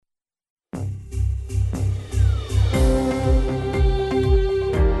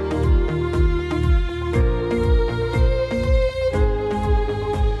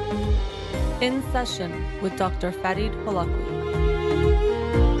Session with Dr. Farid Holakwi.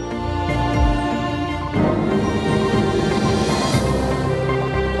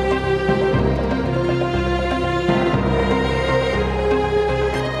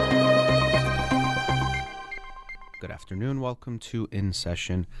 Good afternoon. Welcome to In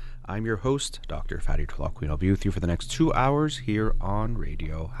Session. I'm your host, Dr. Farid Holakwi, and I'll be with you for the next 2 hours here on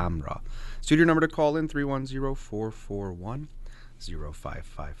Radio Hamra. Studio number to call in,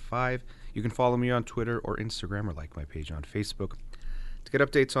 310-441-0555. You can follow me on Twitter or Instagram or like my page on Facebook to get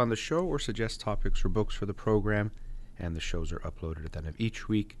updates on the show or suggest topics or books for the program. And the shows are uploaded at the end of each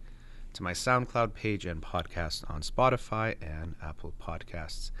week to my SoundCloud page and podcast on Spotify and Apple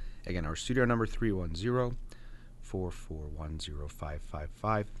Podcasts. Again, our studio number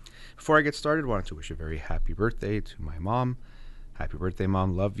 310-441-0555. Before I get started, I wanted to wish a very happy birthday to my mom. Happy birthday,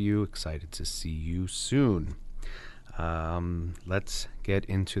 Mom. Love you. Excited to see you soon. Let's get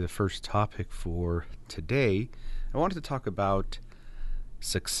into the first topic for today. I wanted to talk about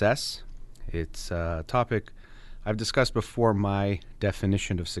success. It's a topic I've discussed before, my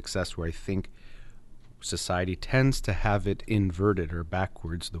definition of success, where I think society tends to have it inverted or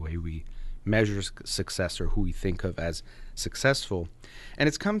backwards, the way we measure success or who we think of as successful. And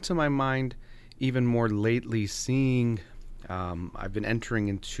it's come to my mind even more lately, seeing I've been entering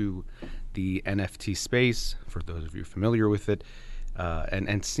into the NFT space, for those of you familiar with it,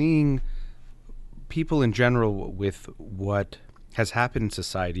 and seeing people in general with what has happened in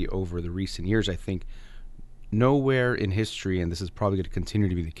society over the recent years. I think nowhere in history, and this is probably going to continue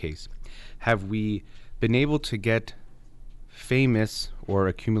to be the case, have we been able to get famous or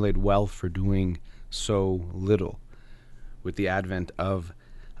accumulate wealth for doing so little. With the advent of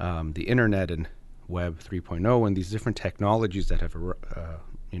the internet and Web 3.0 and these different technologies that have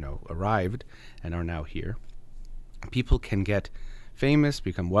arrived and are now here, people can get famous,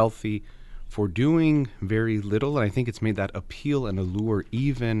 become wealthy for doing very little. And I think it's made that appeal and allure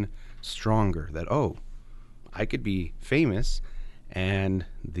even stronger, that, oh, I could be famous, and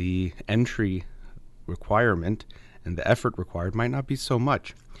the entry requirement and the effort required might not be so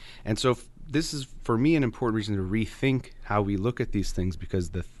much. And so this is, for me, an important reason to rethink how we look at these things,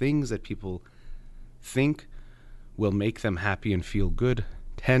 because the things that people think will make them happy and feel good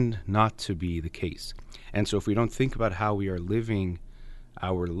tend not to be the case. And so if we don't think about how we are living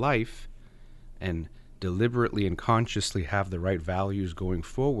our life and deliberately and consciously have the right values going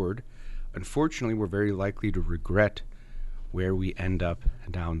forward, unfortunately, we're very likely to regret where we end up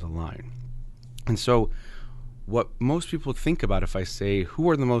down the line. And so what most people think about, if I say, who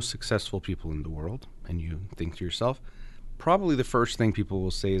are the most successful people in the world, and you think to yourself, probably the first thing people will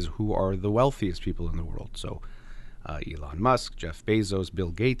say is, who are the wealthiest people in the world? So Elon Musk, Jeff Bezos,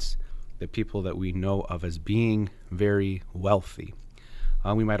 Bill Gates, the people that we know of as being very wealthy.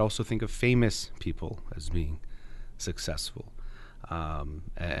 We might also think of famous people as being successful.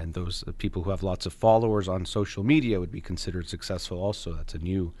 And those people who have lots of followers on social media would be considered successful also. That's a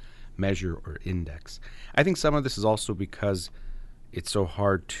new measure or index. I think some of this is also because it's so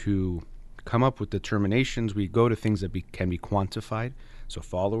hard to come up with determinations. We go to things that can be quantified. So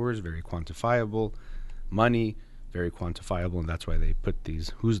followers, very quantifiable. Money, very quantifiable. And that's why they put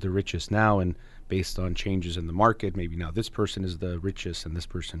these, who's the richest now? And based on changes in the market, maybe now this person is the richest and this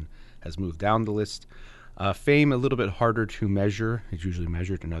person has moved down the list. Fame, a little bit harder to measure. It's usually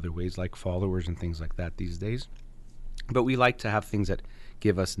measured in other ways, like followers and things like that these days. But we like to have things that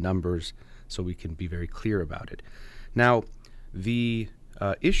give us numbers so we can be very clear about it. Now, the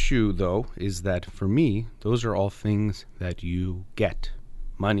issue, though, is that for me, those are all things that you get.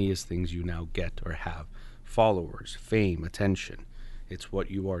 Money is things you now get or have. Followers, fame, attention. It's what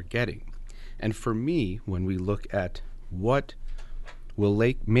you are getting. And for me, when we look at what will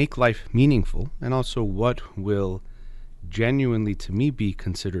make life meaningful, and also what will genuinely, to me, be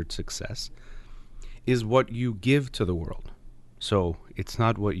considered success, is what you give to the world. So it's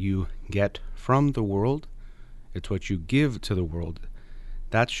not what you get from the world, it's what you give to the world.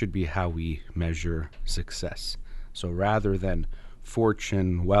 That should be how we measure success. So rather than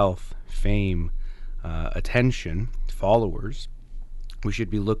fortune, wealth, fame, attention, followers, we should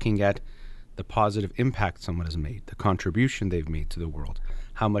be looking at the positive impact someone has made, the contribution they've made to the world,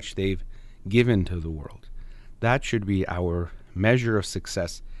 how much they've given to the world. That should be our measure of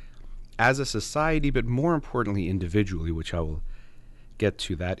success as a society, but more importantly, individually, which I will get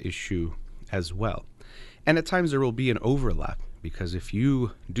to that issue as well. And at times there will be an overlap, because if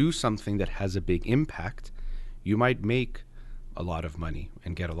you do something that has a big impact, you might make a lot of money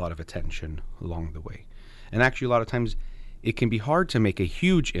and get a lot of attention along the way. And actually, a lot of times it can be hard to make a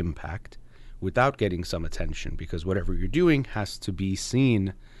huge impact without getting some attention, because whatever you're doing has to be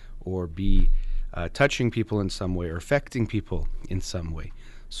seen or be touching people in some way or affecting people in some way.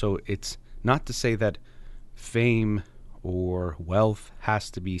 So it's not to say that fame or wealth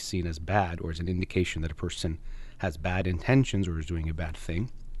has to be seen as bad or as an indication that a person has bad intentions or is doing a bad thing,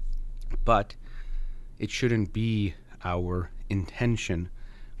 but it shouldn't be our intention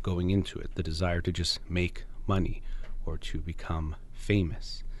going into it, the desire to just make money or to become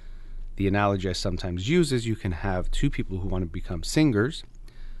famous. The analogy I sometimes use is you can have two people who want to become singers.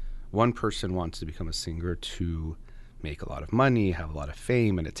 One person wants to become a singer to make a lot of money, have a lot of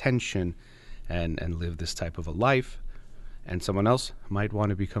fame and attention, and live this type of a life. And someone else might want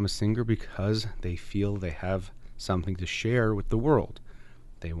to become a singer because they feel they have something to share with the world.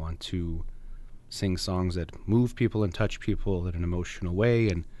 They want to sing songs that move people and touch people in an emotional way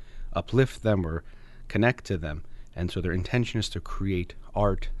and uplift them or connect to them. And so their intention is to create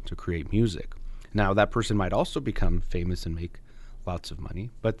art, to create music. Now, that person might also become famous and make lots of money,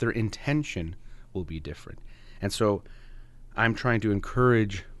 but their intention will be different. And so I'm trying to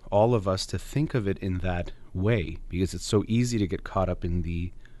encourage all of us to think of it in that way, because it's so easy to get caught up in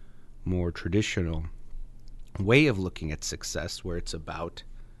the more traditional way of looking at success, where it's about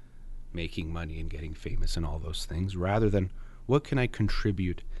making money and getting famous and all those things, rather than what can I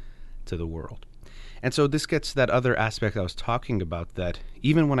contribute to the world. And so this gets to that other aspect I was talking about, that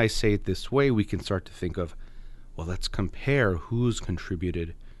even when I say it this way, we can start to think of, well, let's compare who's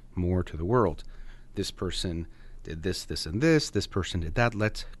contributed more to the world. This person did this, this, and this person did that.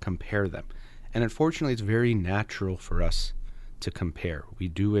 Let's compare them. And unfortunately, it's very natural for us to compare. We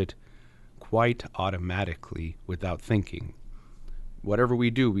do it quite automatically without thinking. Whatever we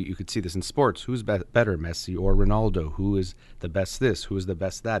do, you could see this in sports. Who's better, Messi or Ronaldo? Who is the best this? Who is the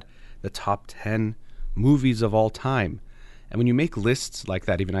best that? The top 10 movies of all time. And when you make lists like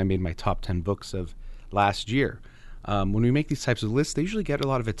that, even I made my top 10 books of last year. When we make these types of lists, they usually get a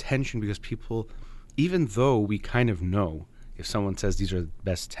lot of attention because people, even though we kind of know if someone says these are the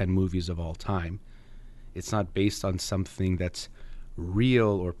best 10 movies of all time, it's not based on something that's real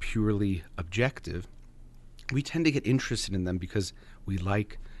or purely objective. We tend to get interested in them because we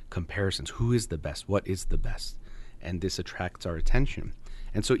like comparisons. Who is the best? What is the best? And this attracts our attention.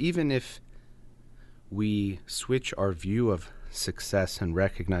 And so even if we switch our view of success and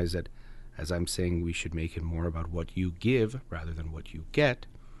recognize that, as I'm saying, we should make it more about what you give rather than what you get,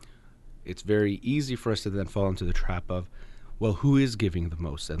 it's very easy for us to then fall into the trap of, well, who is giving the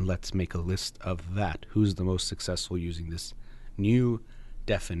most? And let's make a list of that. Who's the most successful using this new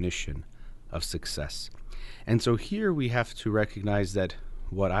definition of success? And so here we have to recognize that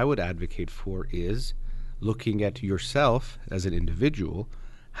what I would advocate for is looking at yourself as an individual.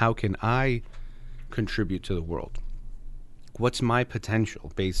 How can I contribute to the world? What's my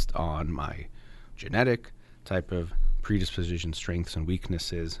potential based on my genetic type of predisposition, strengths and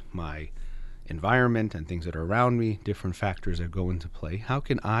weaknesses, my environment and things that are around me, different factors that go into play? How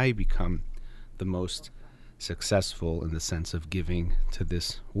can I become the most successful in the sense of giving to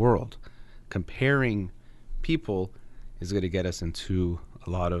this world? Comparing people is going to get us into a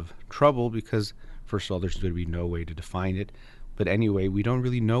lot of trouble because, first of all, there's going to be no way to define it. But anyway, we don't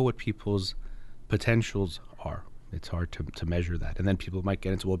really know what people's potentials are. It's hard to measure that. And then people might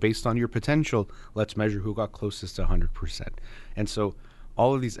get into, well, based on your potential, let's measure who got closest to 100%. And so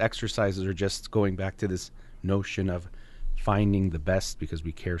all of these exercises are just going back to this notion of finding the best, because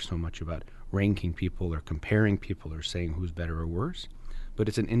we care so much about ranking people or comparing people or saying who's better or worse. But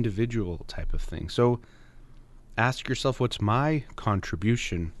it's an individual type of thing. So ask yourself, what's my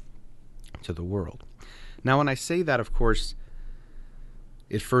contribution to the world? Now, when I say that, of course,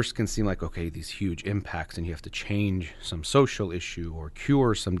 it first can seem like, okay, these huge impacts and you have to change some social issue or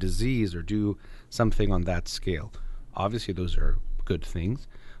cure some disease or do something on that scale. Obviously, those are good things.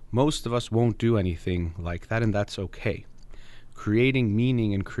 Most of us won't do anything like that, and that's okay. Creating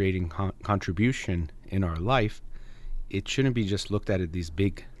meaning and creating contribution in our life, it shouldn't be just looked at as these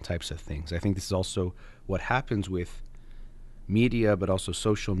big types of things. I think this is also what happens with media, but also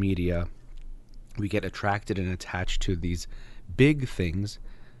social media. We get attracted and attached to these big things,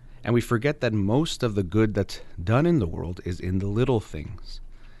 and we forget that most of the good that's done in the world is in the little things.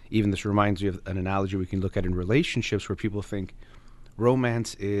 Even this reminds me of an analogy we can look at in relationships, where people think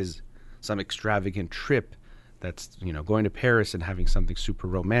romance is some extravagant trip that's, going to Paris and having something super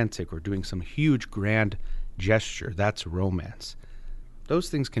romantic or doing some huge grand gesture. That's romance. Those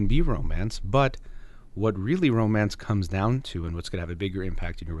things can be romance, but what really romance comes down to, and what's going to have a bigger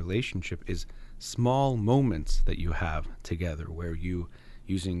impact in your relationship, is small moments that you have together where you,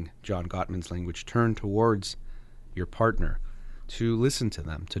 using John Gottman's language, turn towards your partner to listen to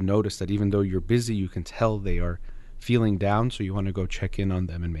them, to notice that even though you're busy, you can tell they are feeling down, so you want to go check in on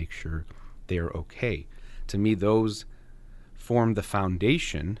them and make sure they are okay. To me, those form the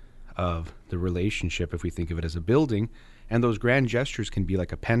foundation of the relationship if we think of it as a building. And those grand gestures can be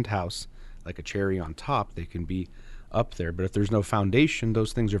like a penthouse, like a cherry on top. They can be up there. But if there's no foundation,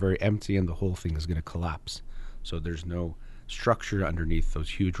 those things are very empty and the whole thing is going to collapse. So there's no structure underneath those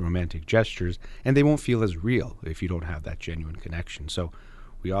huge romantic gestures, and they won't feel as real if you don't have that genuine connection. So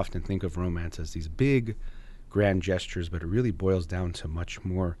we often think of romance as these big, grand gestures, but it really boils down to much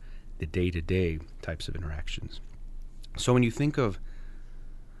more the day-to-day types of interactions. So when you think of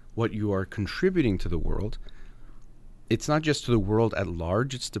what you are contributing to the world, it's not just to the world at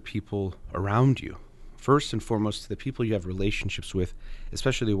large, it's to people around you. First and foremost, to the people you have relationships with,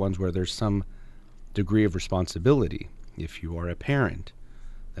 especially ones where there's some degree of responsibility. If you are a parent,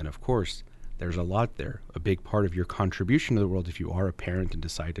 then of course there's a lot there. A big part of your contribution to the world, if you are a parent and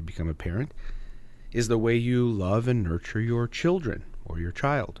decide to become a parent, is the way you love and nurture your children or your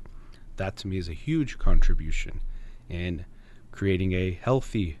child. That to me is a huge contribution in creating a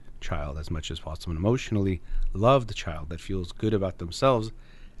healthy child as much as possible, an emotionally loved child that feels good about themselves,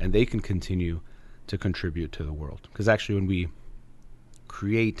 and they can continue to contribute to the world. Because actually when we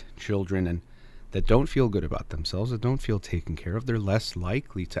create children and that don't feel good about themselves, that don't feel taken care of, they're less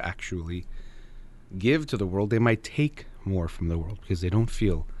likely to actually give to the world. They might take more from the world because they don't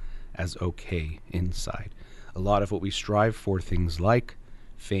feel as okay inside. A lot of what we strive for, things like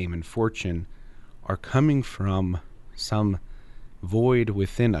fame and fortune, are coming from some void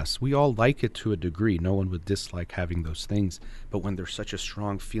within us. We all like it to a degree. No one would dislike having those things. But when there's such a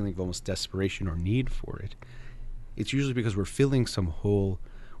strong feeling of almost desperation or need for it, it's usually because we're filling some hole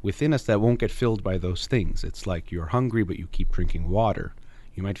within us that won't get filled by those things. It's like you're hungry, but you keep drinking water.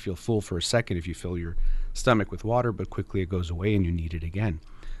 You might feel full for a second if you fill your stomach with water, but quickly it goes away and you need it again.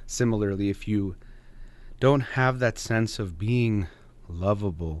 Similarly, if you don't have that sense of being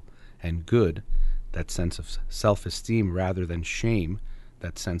lovable and good, that sense of self-esteem rather than shame,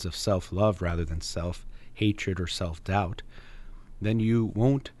 that sense of self-love rather than self-hatred or self-doubt, then you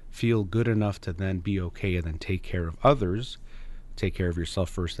won't feel good enough to then be okay and then take care of others. Take care of yourself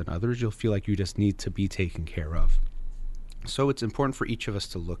first and others. You'll feel like you just need to be taken care of. So it's important for each of us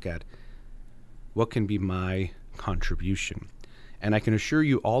to look at what can be my contribution. And I can assure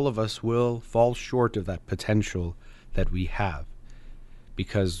you all of us will fall short of that potential that we have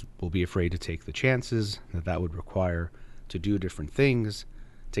because we'll be afraid to take the chances that would require to do different things,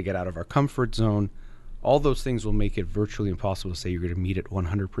 to get out of our comfort zone. All those things will make it virtually impossible to say you're going to meet it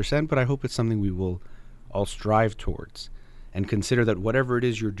 100%, but I hope it's something we will all strive towards. And consider that whatever it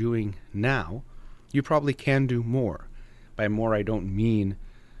is you're doing now, you probably can do more. By more, I don't mean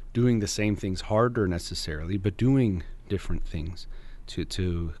doing the same things harder necessarily, but doing different things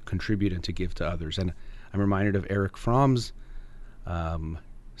to contribute and to give to others. And I'm reminded of Erich Fromm's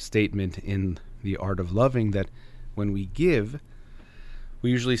statement in The Art of Loving that when we give,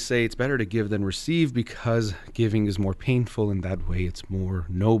 we usually say it's better to give than receive because giving is more painful. In that way, it's more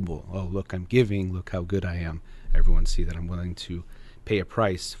noble. Oh, look, I'm giving. Look how good I am. Everyone see that I'm willing to pay a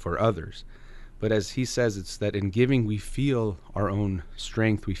price for others. But as he says, it's that in giving we feel our own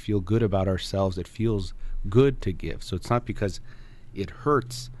strength. We feel good about ourselves. It feels good to give. So it's not because it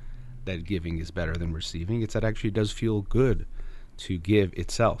hurts that giving is better than receiving. It's that actually it does feel good to give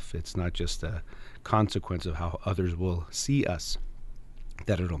itself. It's not just a consequence of how others will see us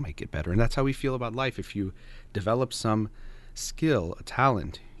that it'll make it better. And that's how we feel about life. If you develop some skill, a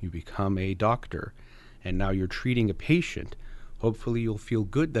talent, you become a doctor, and now you're treating a patient, hopefully you'll feel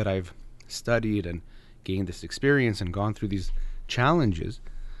good that I've studied and gained this experience and gone through these challenges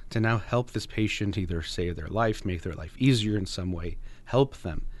to now help this patient either save their life, make their life easier in some way, help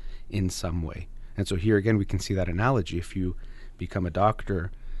them in some way. And so here again, we can see that analogy. If you become a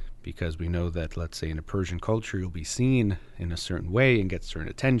doctor because we know that, let's say in a Persian culture, you'll be seen in a certain way and get certain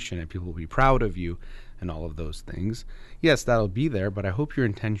attention and people will be proud of you and all of those things. Yes, that'll be there, but I hope your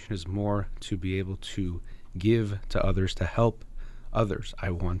intention is more to be able to give to others, to help others.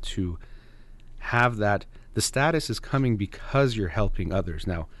 I want to have that. The status is coming because you're helping others.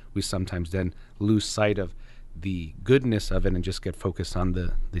 Now, we sometimes then lose sight of the goodness of it and just get focused on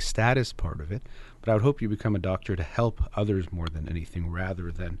the status part of it. But I would hope you become a doctor to help others more than anything,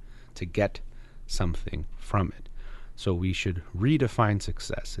 rather than to get something from it. So we should redefine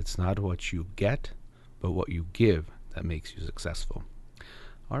success. It's not what you get, but what you give that makes you successful.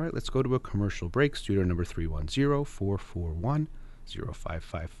 All right, let's go to a commercial break. Studio number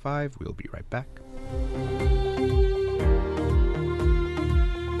 310-441-0555. We'll be right back.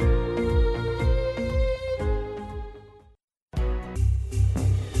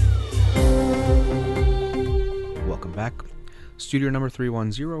 Welcome back. Studio number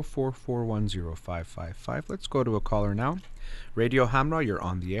 310-441-0555. Let's go to a caller now. Radio Hamra, you're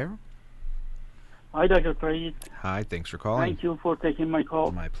on the air. Hi, Dr. Farid. Hi, thanks for calling. Thank you for taking my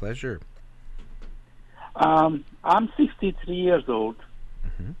call. My pleasure. I'm 63 years old.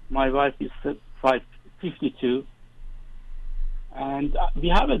 Mm-hmm. My wife is 52. And we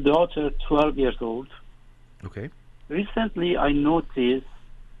have a daughter, 12 years old. Okay. Recently, I noticed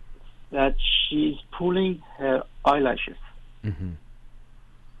that she's pulling her eyelashes. Mm-hmm.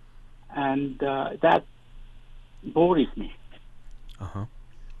 And that worries me. Uh-huh.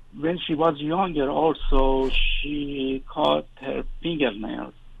 When she was younger, also, she cut her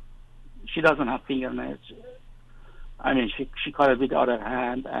fingernails. She doesn't have fingernails. I mean, she cut it with the other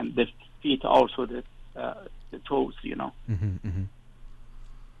hand, and the feet also, the toes, Mm-hmm, mm-hmm.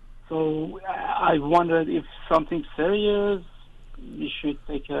 So I wondered if something serious, we should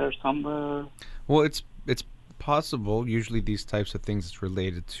take her somewhere. Well, it's possible. Usually these types of things is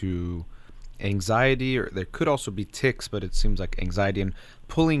related to anxiety, or there could also be tics, but it seems like anxiety. And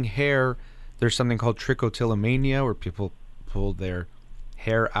pulling hair, there's something called trichotillomania, where people pull their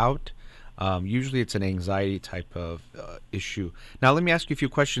hair out. Usually it's an anxiety type of issue. Now, let me ask you a few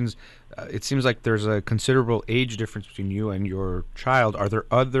questions. It seems like there's a considerable age difference between you and your child. Do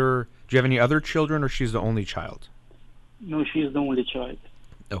you have any other children, or she's the only child? No, she is the only child.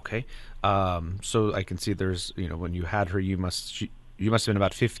 Okay. So I can see there's, when you had her, you must have been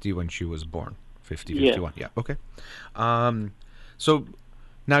about 50 when she was born. 50, 51. Yeah. Okay. So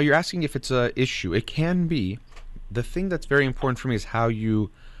now you're asking if it's a issue. It can be. The thing that's very important for me is how you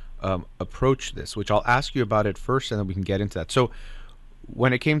approach this, which I'll ask you about it first, and then we can get into that. So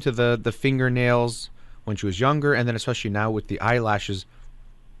when it came to the fingernails when she was younger, and then especially now with the eyelashes,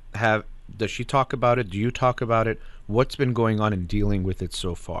 does she talk about it? Do you talk about it? What's been going on in dealing with it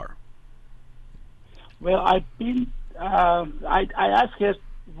so far? Well, I've been. I asked her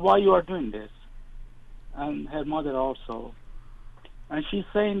why you are doing this, and her mother also, and she's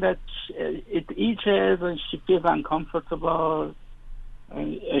saying that it itches and she feels uncomfortable,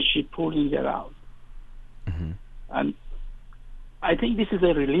 and she pulling it out. Mm-hmm. And I think this is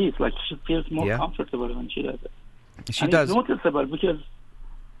a release. Like, she feels more Yeah. comfortable when she does it. She and does. It's noticeable because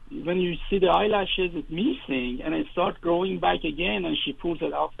when you see the eyelashes, it's missing, and it starts growing back again, and she pulls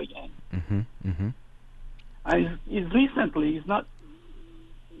it off again. Mm-hmm. Mm-hmm. And it's recently, it's not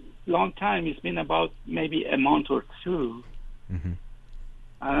long time, it's been about maybe a month or two. Mm-hmm.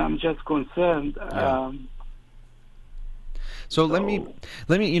 And I'm just concerned. Yeah. So let me,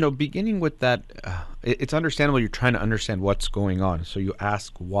 beginning with that, it's understandable you're trying to understand what's going on, so you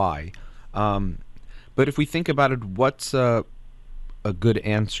ask why. But if we think about it, what's a good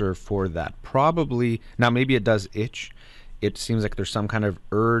answer for that? Probably, now maybe it does itch. It seems like there's some kind of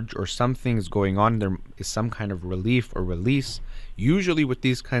urge or something is going on. There is some kind of relief or release. Usually with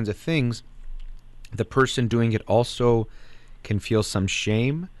these kinds of things, the person doing it also can feel some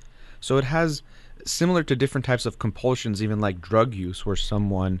shame. So it has, similar to different types of compulsions, even like drug use, where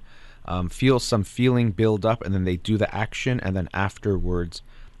someone feels some feeling build up and then they do the action, and then afterwards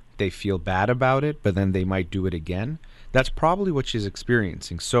they feel bad about it, but then they might do it again. That's probably what she's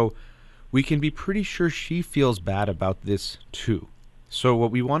experiencing. So we can be pretty sure she feels bad about this too. So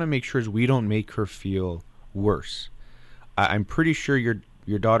what we want to make sure is we don't make her feel worse. I'm pretty sure your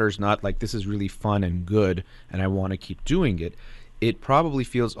daughter's not like, this is really fun and good and I want to keep doing it. It probably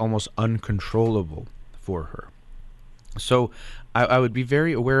feels almost uncontrollable for her. So I would be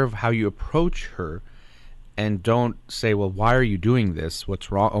very aware of how you approach her, and don't say, well, why are you doing this? What's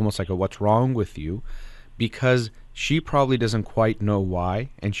wrong? Almost like a what's wrong with you? Because she probably doesn't quite know why,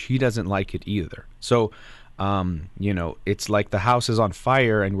 and she doesn't like it either. So, it's like the house is on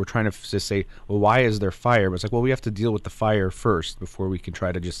fire, and we're trying to just say, well, why is there fire? But it's like, well, we have to deal with the fire first before we can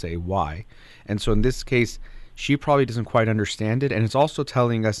try to just say why. And so in this case, she probably doesn't quite understand it, and it's also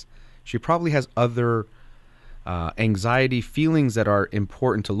telling us she probably has other anxiety feelings that are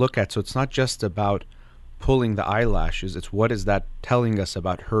important to look at. So it's not just about pulling the eyelashes, it's what is that telling us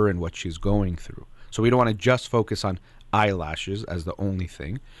about her and what she's going through. So we don't want to just focus on eyelashes as the only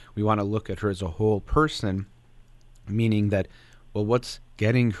thing. We want to look at her as a whole person, meaning that, well, what's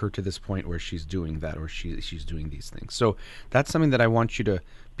getting her to this point where she's doing that, or she's doing these things. So that's something that I want you to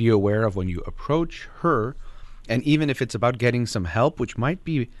be aware of when you approach her. And even if it's about getting some help, which might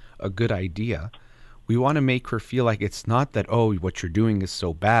be a good idea, we want to make her feel like it's not that, oh, what you're doing is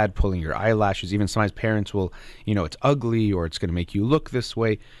so bad, pulling your eyelashes. Even sometimes parents will, it's ugly, or it's going to make you look this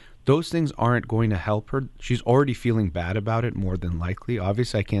way. Those things aren't going to help her. She's already feeling bad about it, more than likely.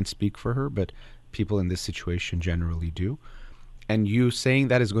 Obviously, I can't speak for her, but people in this situation generally do. And you saying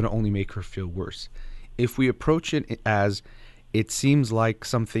that is going to only make her feel worse. If we approach it as it seems like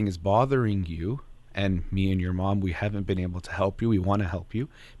something is bothering you, and me and your mom, we haven't been able to help you. We want to help you.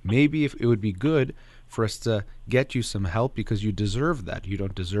 Maybe if it would be good for us to get you some help because you deserve that. You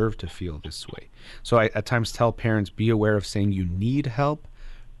don't deserve to feel this way. So I at times tell parents, be aware of saying you need help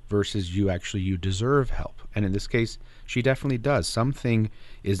versus you deserve help. And in this case, she definitely does. Something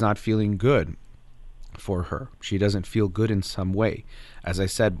is not feeling good for her. She doesn't feel good in some way. As I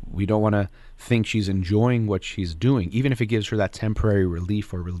said, we don't want to think she's enjoying what she's doing. Even if it gives her that temporary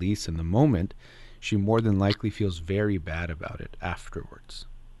relief or release in the moment, she more than likely feels very bad about it afterwards.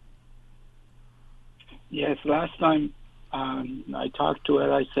 Yes, last time I talked to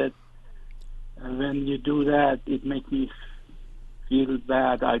her, I said, when you do that, it makes me feel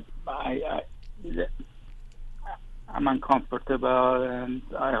bad. I'm uncomfortable, and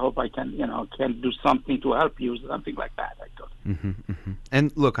I hope I can do something to help you, something like that. I thought.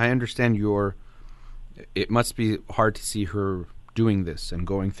 And look, I understand it must be hard to see her doing this and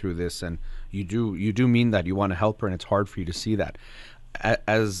going through this, and you do mean that you want to help her, and it's hard for you to see that.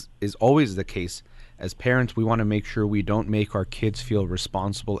 As is always the case, as parents, we want to make sure we don't make our kids feel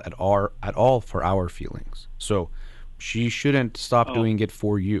responsible at all for our feelings. So she shouldn't stop doing it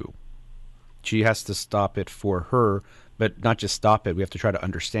for you. She has to stop it for her, but not just stop it. We have to try to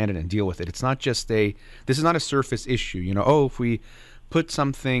understand it and deal with it. It's not just this is not a surface issue. If we put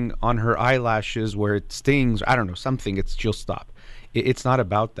something on her eyelashes where it stings, I don't know, something, she'll stop. It's not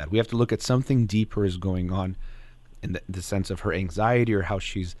about that. We have to look at something deeper is going on in the sense of her anxiety or how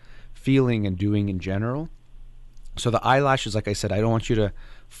she's feeling and doing in general. So the eyelashes, like I said, I don't want you to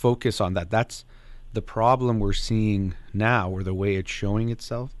focus on that. That's the problem we're seeing now, or the way it's showing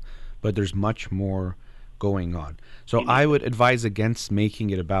itself, but there's much more going on. So I would advise against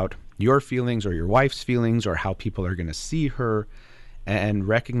making it about your feelings or your wife's feelings or how people are going to see her, and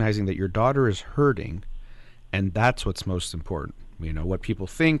recognizing that your daughter is hurting, and that's what's most important. What people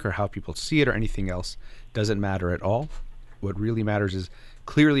think or how people see it or anything else doesn't matter at all. What really matters is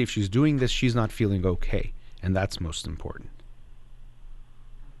clearly if she's doing this, she's not feeling okay, and that's most important.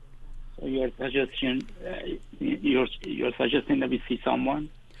 So your suggestion, you're suggesting that we see someone?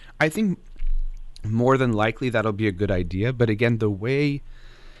 I think more than likely that'll be a good idea. But again, the way,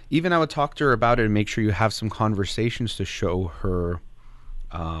 even I would talk to her about it and make sure you have some conversations to show her,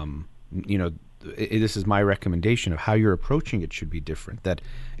 this is my recommendation of how you're approaching it should be different. That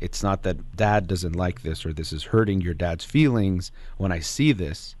it's not that dad doesn't like this or this is hurting your dad's feelings when I see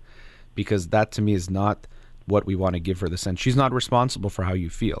this, because that to me is not what we want to give her the sense. She's not responsible for how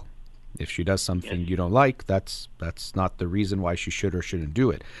you feel. If she does something you don't like, that's not the reason why she should or shouldn't do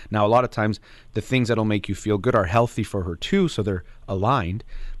it. Now, a lot of times, the things that'll make you feel good are healthy for her too, so they're aligned.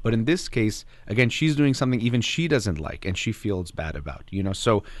 But in this case, again, she's doing something even she doesn't like and she feels bad about.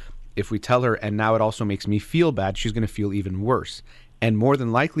 So if we tell her, and now it also makes me feel bad, she's going to feel even worse. And more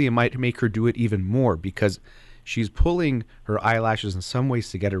than likely, it might make her do it even more because she's pulling her eyelashes in some ways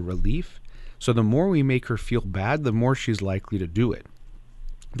to get a relief. So the more we make her feel bad, the more she's likely to do it.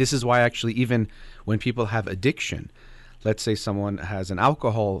 This is why actually even when people have addiction, let's say someone has an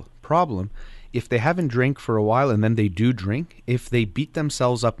alcohol problem, if they haven't drank for a while and then they do drink, if they beat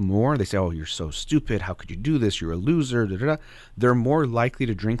themselves up more, they say, oh, you're so stupid, how could you do this, you're a loser, da, da, da. They're more likely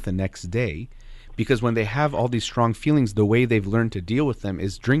to drink the next day, because when they have all these strong feelings, the way they've learned to deal with them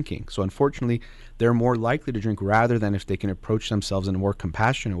is drinking. So unfortunately, they're more likely to drink rather than if they can approach themselves in a more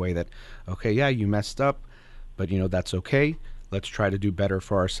compassionate way that, okay, yeah, you messed up, but that's okay. Let's try to do better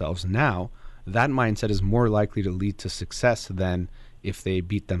for ourselves now. That mindset is more likely to lead to success than if they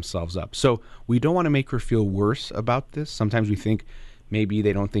beat themselves up. So we don't want to make her feel worse about this. Sometimes we think maybe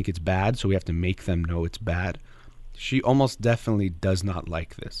they don't think it's bad, so we have to make them know it's bad. She almost definitely does not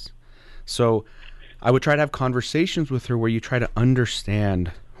like this. So I would try to have conversations with her where you try to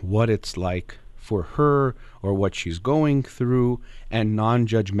understand what it's like for her or what she's going through, and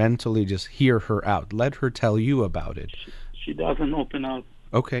non-judgmentally just hear her out. Let her tell you about it. She doesn't open up.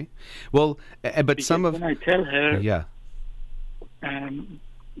 Okay. Well, but because some of... when I tell her, yeah.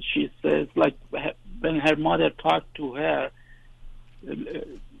 She says, like, when her mother talked to her,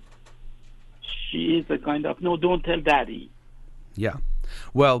 she is a kind of, no, don't tell daddy. Yeah.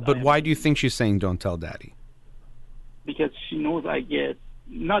 Well, but why do you think she's saying don't tell daddy? Because she knows I get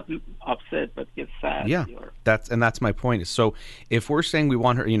not upset, but get sad. Yeah, that's my point. So if we're saying we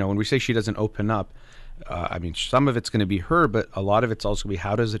want her, when we say she doesn't open up, some of it's going to be her, but a lot of it's also going to be,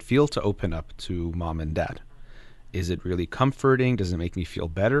 how does it feel to open up to mom and dad? Is it really comforting? Does it make me feel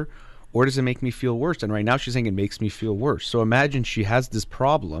better? Or does it make me feel worse? And right now she's saying it makes me feel worse. So imagine she has this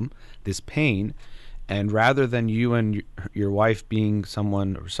problem, this pain, And rather than you and your wife being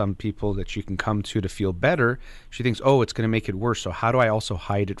someone or some people that she can come to feel better, she thinks, oh, it's going to make it worse. So how do I also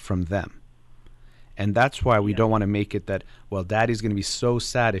hide it from them? And that's why we don't want to make it that, well, daddy's going to be so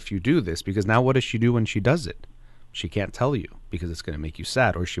sad if you do this, because now what does she do when she does it? She can't tell you because it's going to make you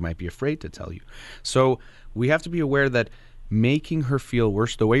sad, or she might be afraid to tell you. So we have to be aware that making her feel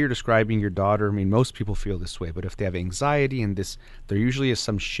worse, the way you're describing your daughter, I mean, most people feel this way, but if they have anxiety and this, there usually is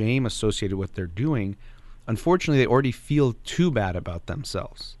some shame associated with what they're doing. Unfortunately, they already feel too bad about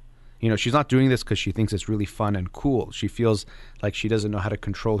themselves. You know, she's not doing this because she thinks it's really fun and cool. She feels like she doesn't know how to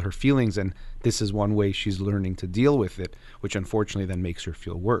control her feelings, and this is one way she's learning to deal with it, which unfortunately then makes her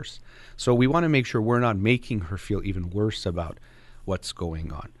feel worse. So we want to make sure we're not making her feel even worse about what's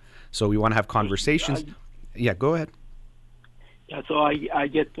going on. So we want to have conversations. Yeah, go ahead. Yeah, so I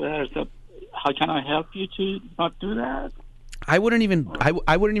get to her. So how can I help you to not do that? I wouldn't even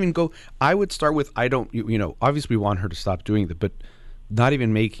go. I would start with, I don't, you know, obviously we want her to stop doing that, but not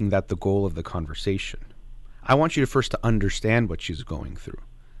even making that the goal of the conversation. I want you to first to understand what she's going through.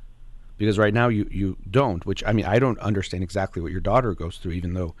 Because right now you don't, which, I mean, I don't understand exactly what your daughter goes through,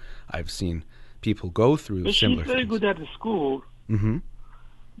 even though I've seen people go through but similar things. She's very good at the school. Mm-hmm.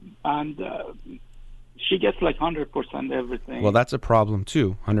 And she gets like 100% everything. Well, that's a problem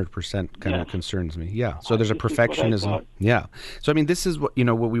too. 100% kind of concerns me. Yeah. So there's a perfectionism. Yeah. So I mean, this is what, you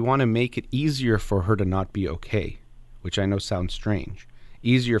know, what we want to make it easier for her to not be okay, which I know sounds strange.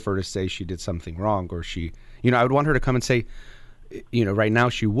 Easier for her to say she did something wrong, or she, you know, I would want her to come and say, you know, right now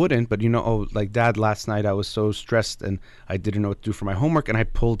she wouldn't, but you know, oh, like, Dad, last night I was so stressed and I didn't know what to do for my homework and I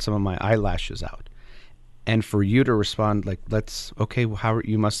pulled some of my eyelashes out. And for you to respond like, okay, well, how,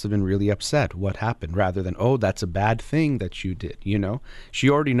 you must have been really upset. What happened? Rather than, oh, that's a bad thing that you did, you know? She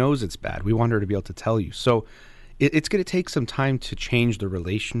already knows it's bad. We want her to be able to tell you. So it's going to take some time to change the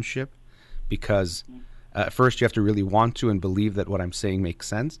relationship, because first you have to really want to and believe that what I'm saying makes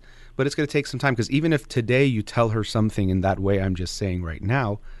sense. But it's going to take some time, because even if today you tell her something in that way I'm just saying right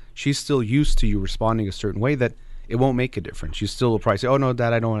now, she's still used to you responding a certain way that it won't make a difference. She still will probably say, oh, no,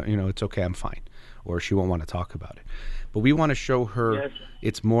 Dad, I don't want, you know, it's okay, I'm fine. Or she won't want to talk about it. But we want to show her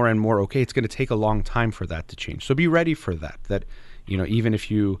it's more and more okay. It's going to take a long time for that to change. So be ready for that. That, you know, even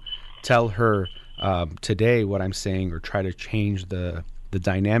if you tell her today what I'm saying, or try to change the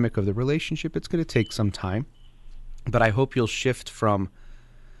dynamic of the relationship, it's going to take some time. But I hope you'll shift from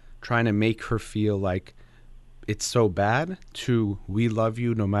trying to make her feel like it's so bad to, we love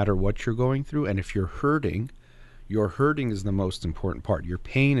you no matter what you're going through. And if you're hurting, your hurting is the most important part. Your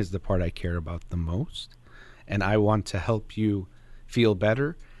pain is the part I care about the most. And I want to help you feel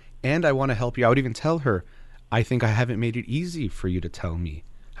better. And I want to help you. I would even tell her, I think I haven't made it easy for you to tell me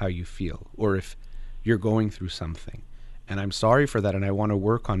how you feel, or if you're going through something. And I'm sorry for that. And I want to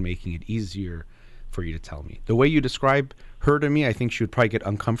work on making it easier for you to tell me. The way you describe her to me, I think she would probably get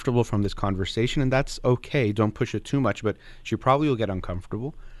uncomfortable from this conversation. And that's okay. Don't push it too much. But she probably will get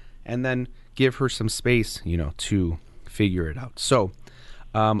uncomfortable. And then give her some space, you know, to figure it out. So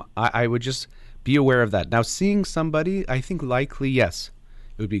I would just be aware of that. Now, seeing somebody, I think likely, yes,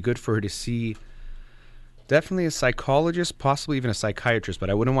 it would be good for her to see definitely a psychologist, possibly even a psychiatrist, but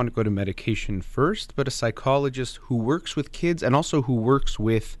I wouldn't want to go to medication first, but a psychologist who works with kids and also who works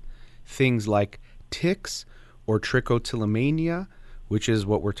with things like tics or trichotillomania, which is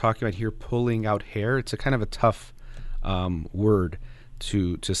what we're talking about here, pulling out hair. It's a kind of a tough word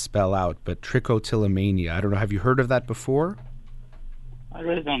to spell out, but trichotillomania. I don't know. Have you heard of that before? I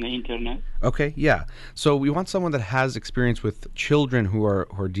read it on the internet. Okay, yeah. So we want someone that has experience with children who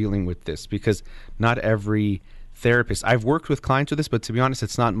are dealing with this, because not every therapist. I've worked with clients with this, but to be honest,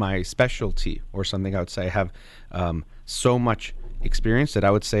 it's not my specialty or something I would say I have so much experience that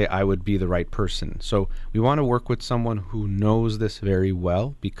I would say I would be the right person. So we want to work with someone who knows this very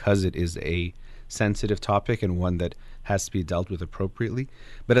well, because it is a sensitive topic and one that has to be dealt with appropriately.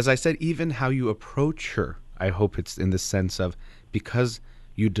 But as I said, even how you approach her, I hope it's in the sense of, because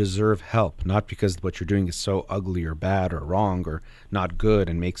you deserve help, not because what you're doing is so ugly or bad or wrong or not good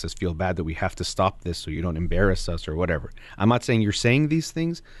and makes us feel bad that we have to stop this so you don't embarrass us or whatever. I'm not saying you're saying these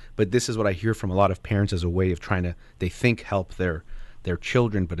things, but this is what I hear from a lot of parents as a way of trying to, they think help their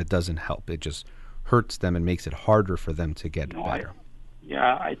children, but it doesn't help. It just hurts them and makes it harder for them to get better.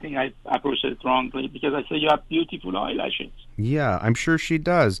 I think I approached it wrongly, because I said you have beautiful eyelashes. Yeah, I'm sure she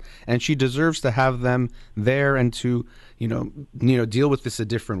does, and she deserves to have them there and to, you know, deal with this a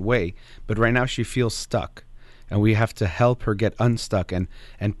different way. But right now she feels stuck, and we have to help her get unstuck. And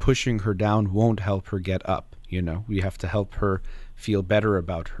pushing her down won't help her get up. You know, we have to help her feel better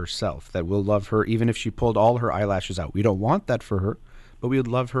about herself. That we'll love her even if she pulled all her eyelashes out. We don't want that for her, but we would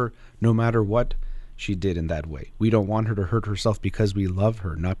love her no matter what she did in that way. We don't want her to hurt herself because we love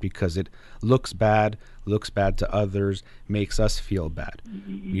her, not because it looks bad to others, makes us feel bad.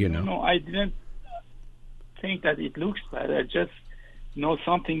 No, I didn't think that it looks bad. I just know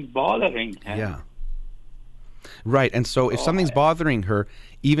something bothering her. Yeah. Right. And so if something's bothering her,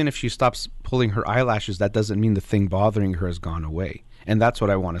 even if she stops pulling her eyelashes, that doesn't mean the thing bothering her has gone away. And that's what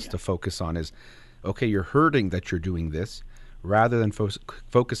I want us to focus on is, okay, you're hurting that you're doing this. Rather than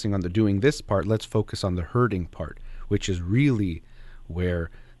focusing on the doing this part, let's focus on the hurting part, which is really where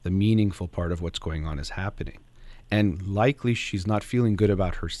the meaningful part of what's going on is happening. And likely she's not feeling good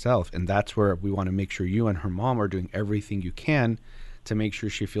about herself. And that's where we want to make sure you and her mom are doing everything you can to make sure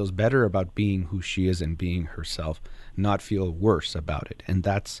she feels better about being who she is and being herself, not feel worse about it. And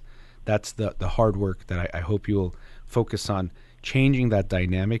that's the hard work that I hope you'll focus on, changing that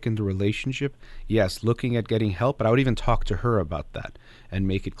dynamic in the relationship. Yes, looking at getting help, but I would even talk to her about that and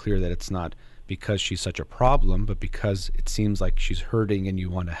make it clear that it's not because she's such a problem, but because it seems like she's hurting and you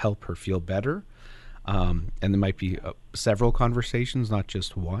want to help her feel better. And there might be several conversations, not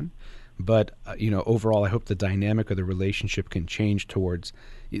just one. But, overall, I hope the dynamic of the relationship can change towards...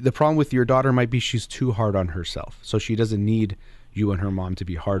 The problem with your daughter might be she's too hard on herself. So she doesn't need you and her mom to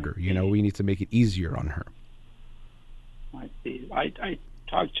be harder. We need to make it easier on her. I see. I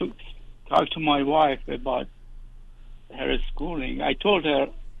talked to my wife about her schooling. I told her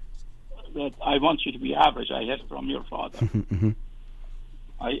that I want you to be average. I heard from your father. Mm-hmm.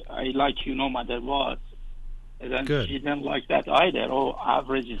 I like you no matter what. And then Good. she didn't like that either. Oh,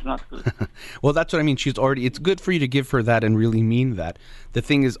 average is not good. Well, that's what I mean. It's good for you to give her that and really mean that. The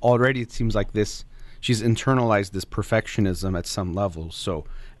thing is, already it seems like she's internalized this perfectionism at some level. So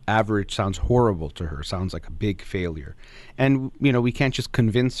average sounds horrible to her, sounds like a big failure. And, we can't just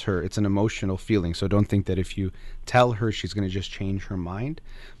convince her. It's an emotional feeling. So don't think that if you tell her, she's going to just change her mind.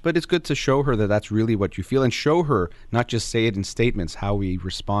 But it's good to show her that that's really what you feel, and show her, not just say it in statements. How we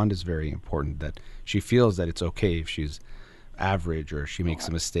respond is very important, that she feels that it's okay if she's average or she makes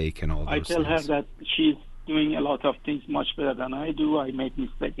a mistake and all those things. I tell her that she's doing a lot of things much better than I do. I make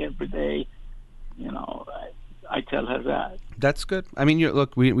mistakes every day. I tell her that. That's good. I mean,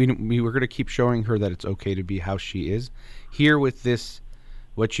 look, we were going to keep showing her that it's okay to be how she is. Here with this,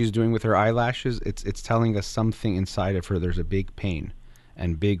 what she's doing with her eyelashes, it's telling us something inside of her. There's a big pain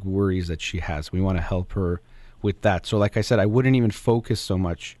and big worries that she has. We want to help her with that. So like I said, I wouldn't even focus so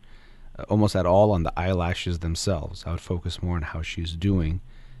much, almost at all, on the eyelashes themselves. I would focus more on how she's doing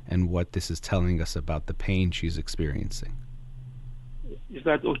and what this is telling us about the pain she's experiencing. Is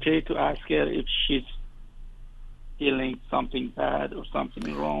that okay to ask her if she's feeling something bad or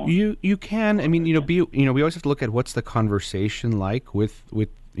something wrong? You can. I mean, we always have to look at what's the conversation like with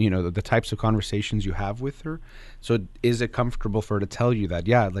the types of conversations you have with her. So is it comfortable for her to tell you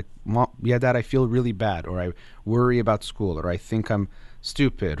that, Mom, Dad, I feel really bad, or I worry about school, or I think I'm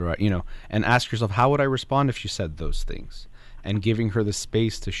stupid, or and ask yourself, how would I respond if she said those things? And giving her the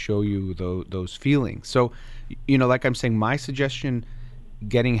space to show you those feelings. So, like I'm saying, my suggestion,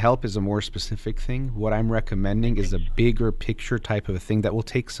 getting help, is a more specific thing. What I'm recommending is a bigger picture type of a thing that will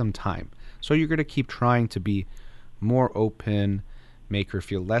take some time. So you're going to keep trying to be more open, make her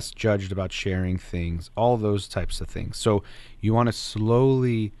feel less judged about sharing things, all those types of things. So you want to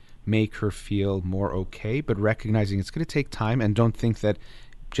slowly make her feel more okay, but recognizing it's going to take time, and don't think that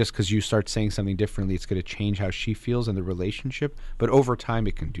just because you start saying something differently, it's going to change how she feels in the relationship. But over time,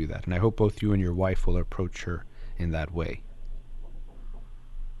 it can do that. And I hope both you and your wife will approach her in that way.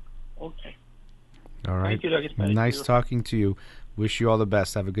 Okay. All right. Thank you, Dr. Nice talking to you. Wish you all the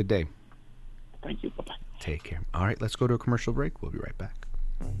best. Have a good day. Thank you. Bye-bye. Take care. All right, let's go to a commercial break. We'll be right back.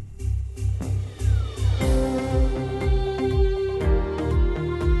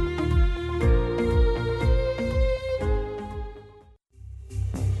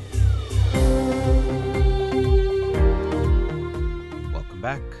 Welcome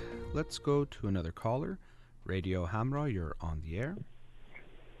back. Let's go to another caller. Radio Hamra, you're on the air.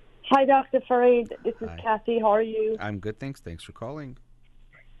 Hi, Dr. Farid. This is Hi. Kathy. How are you? I'm good, thanks. Thanks for calling.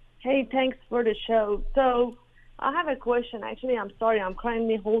 Hey, thanks for the show. So I have a question. Actually, I'm sorry. I'm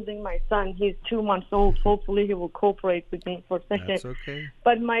currently holding my son. He's 2 months old. Hopefully, he will cooperate with me for a second. That's okay.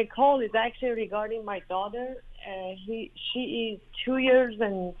 But my call is actually regarding my daughter. She is 2 years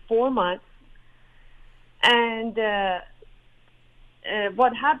and 4 months. And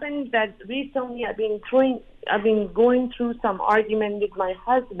what happened is that recently I've been going through some argument with my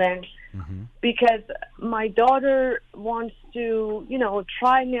husband because my daughter wants to,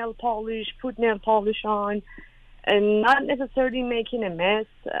 try nail polish, put nail polish on, and not necessarily making a mess.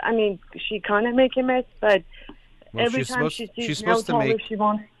 I mean, she kind of make a mess, but every time she sees nail polish, she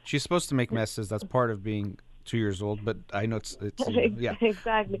wants. She's supposed to make messes. That's part of being 2 years old. But I know it's yeah.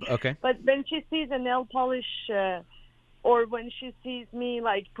 Exactly. Okay. But when she sees a nail polish, or when she sees me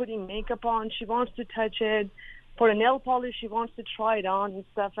like putting makeup on, she wants to touch it. For a nail polish, she wants to try it on and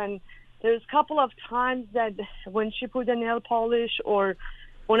stuff. And there's a couple of times that when she put a nail polish or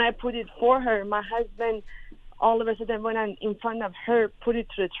when I put it for her, my husband, all of a sudden when I'm in front of her, put it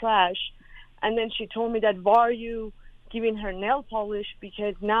to the trash. And then she told me that, why are you giving her nail polish?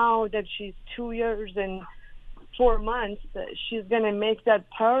 Because now that she's 2 years and 4 months, she's going to make that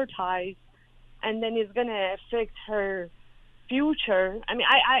prioritize, and then it's going to affect her future. I mean,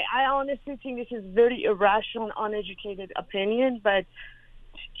 I honestly think this is very irrational, uneducated opinion, but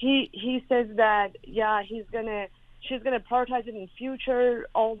he says that, yeah, she's going to prioritize it in future,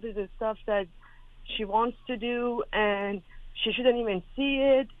 all this stuff that she wants to do, and she shouldn't even see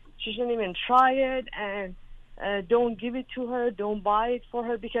it. She shouldn't even try it, and don't give it to her. Don't buy it for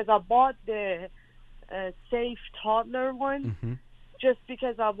her, because I bought the safe toddler one just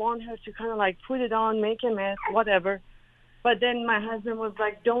because I want her to kind of like put it on, make a mess, whatever. But then my husband was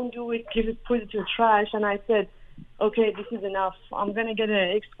like, don't do it, put it to the trash. And I said, okay, this is enough. I'm going to get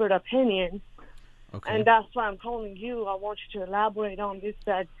an expert opinion. Okay. And that's why I'm calling you. I want you to elaborate on this,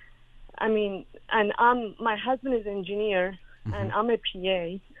 that, I mean, and my husband is an engineer, and I'm a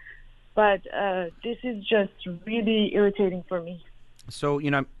PA. But this is just really irritating for me. So,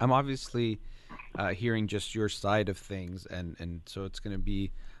 I'm obviously hearing just your side of things, and so it's going to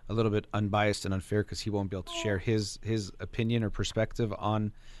be a little bit unbiased and unfair because he won't be able to share his opinion or perspective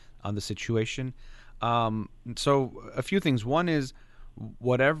on the situation. So a few things. One is,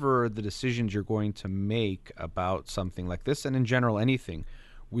 whatever the decisions you're going to make about something like this, and in general anything,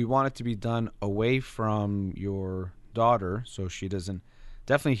 we want it to be done away from your daughter, so she doesn't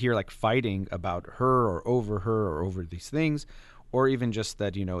definitely hear like fighting about her or over these things, or even just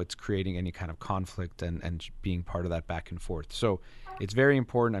that, it's creating any kind of conflict and being part of that back and forth. So it's very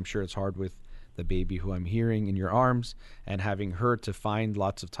important. I'm sure it's hard with the baby who I'm hearing in your arms, and having her to find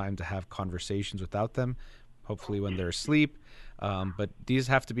lots of time to have conversations without them, hopefully when they're asleep. But these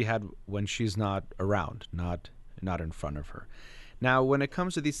have to be had when she's not around, not in front of her. Now, when it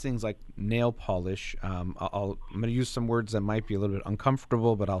comes to these things like nail polish, I'm going to use some words that might be a little bit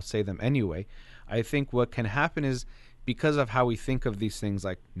uncomfortable, but I'll say them anyway. I think what can happen is, because of how we think of these things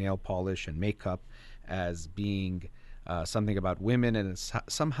like nail polish and makeup as being something about women, and it's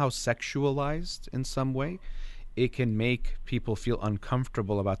somehow sexualized in some way, it can make people feel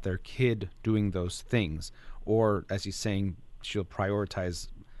uncomfortable about their kid doing those things. Or, as he's saying, she'll prioritize,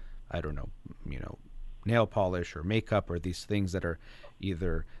 I don't know, nail polish or makeup or these things that are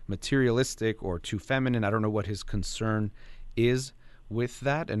either materialistic or too feminine. I don't know what his concern is with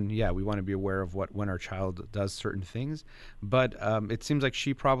that. And yeah, we want to be aware of when our child does certain things. But it seems like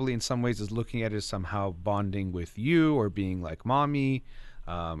she probably in some ways is looking at it as somehow bonding with you or being like mommy.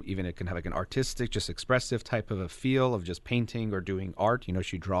 Even it can have like an artistic, just expressive type of a feel of just painting or doing art.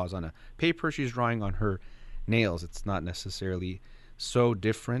 She draws on a paper, she's drawing on her nails. It's not necessarily so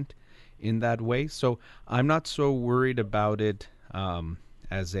different in that way. So I'm not so worried about it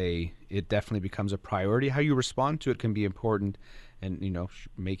it definitely becomes a priority. How you respond to it can be important, and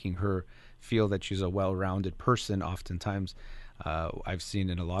making her feel that she's a well-rounded person. Oftentimes I've seen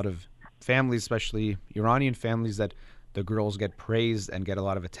in a lot of families, especially Iranian families, that the girls get praised and get a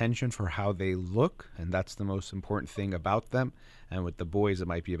lot of attention for how they look, and that's the most important thing about them. And with the boys, it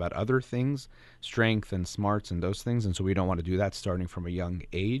might be about other things, strength and smarts and those things. And so we don't want to do that starting from a young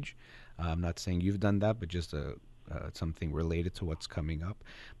age. I'm not saying you've done that, but just something related to what's coming up.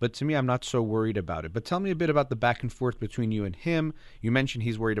 But to me, I'm not so worried about it. But tell me a bit about the back and forth between you and him. You mentioned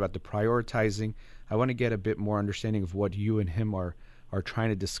he's worried about the prioritizing. I want to get a bit more understanding of what you and him are trying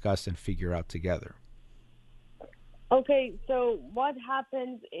to discuss and figure out together. Okay, so what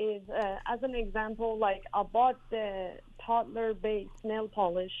happens is, as an example, like I bought the toddler-based nail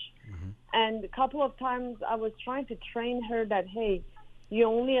polish, and a couple of times I was trying to train her that, hey, you're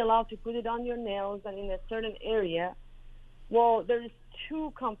only allowed to put it on your nails and in a certain area. Well, there's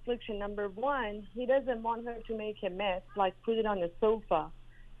two conflicts. Number one, he doesn't want her to make a mess, like put it on the sofa.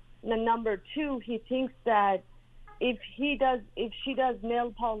 And then number two, he thinks that if she does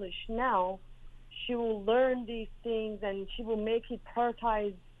nail polish now, she will learn these things and she will make it part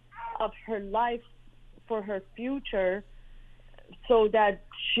of her life for her future, so that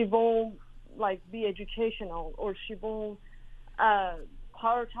she won't be educational, or she won't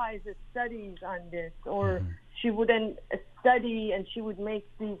prioritize the studies on this, or she wouldn't study and she would make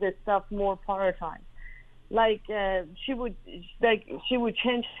these stuff more prioritized. She would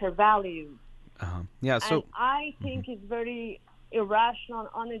change her values. Yeah. So and I think it's very irrational,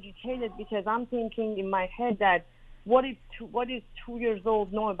 uneducated, because I'm thinking in my head that what is 2 years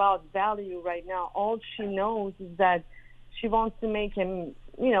old know about value right now? All she knows is that she wants to make him,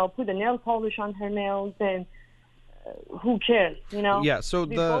 put a nail polish on her nails, and who cares, Yeah, so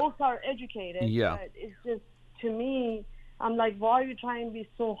we both are educated. Yeah. But it's just, to me, I'm like, why are you trying to be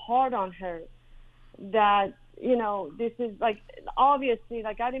so hard on her? That, this is like, obviously,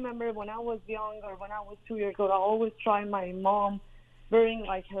 like I remember when I was young, or when I was 2 years old, I always try my mom wearing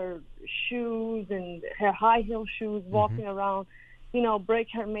like her shoes and her high heel shoes, walking around, break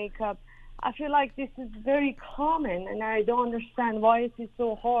her makeup. I feel like this is very common, and I don't understand why is it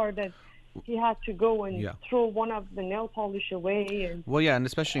so hard that he had to go and throw one of the nail polish away. And well, yeah, and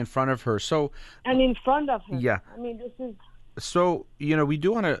especially in front of her. So and in front of her. Yeah. I mean, this is. So, we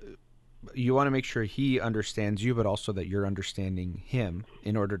do want to. You want to make sure he understands you, but also that you're understanding him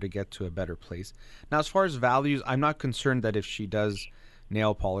in order to get to a better place. Now, as far as values, I'm not concerned that if she does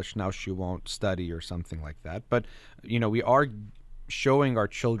nail polish now, she won't study or something like that. But, we are showing our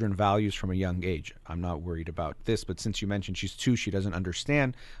children values from a young age. I'm not worried about this, but since you mentioned she's 2, she doesn't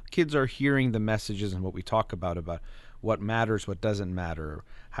understand. Kids are hearing the messages and what we talk about what matters, what doesn't matter,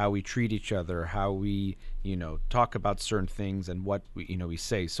 how we treat each other, how we, talk about certain things and what we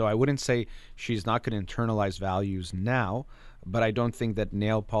say. So I wouldn't say she's not going to internalize values now, but I don't think that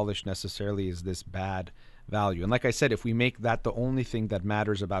nail polish necessarily is this bad value. And like I said, if we make that the only thing that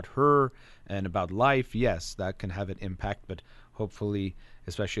matters about her and about life, yes, that can have an impact, but hopefully,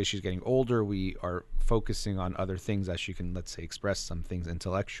 especially as she's getting older, we are focusing on other things that she can, let's say, express some things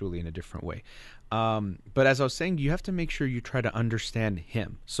intellectually in a different way. But as I was saying, you have to make sure you try to understand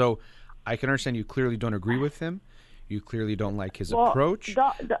him. So I can understand you clearly don't agree with him. You clearly don't like his approach,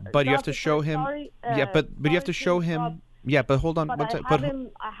 but you have to show him. But you have to show him. Yeah, but hold on. But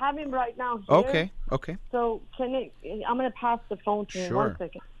I have him right now here. Okay. So I'm going to pass the phone to him. 1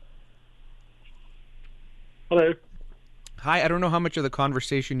 second. Hello. Hi, I don't know how much of the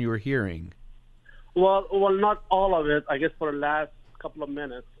conversation you were hearing. Well, not all of it. I guess for the last couple of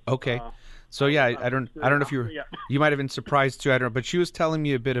minutes. Okay. So yeah, I don't know if you might have been surprised too. I don't know, but she was telling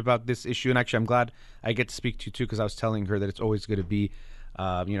me a bit about this issue, and actually, I'm glad I get to speak to you too, because I was telling her that it's always going to be,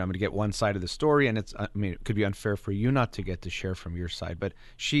 I'm going to get one side of the story, and it could be unfair for you not to get to share from your side. But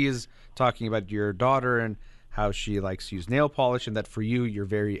she is talking about your daughter and how she likes to use nail polish, and that for you, you're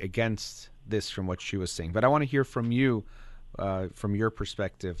very against this from what she was saying. But I want to hear from you, from your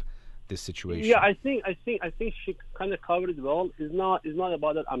perspective, this situation. Yeah, I think she kind of covered it well. It's not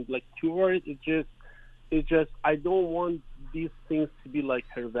about that I'm like too worried. It's just I don't want these things to be like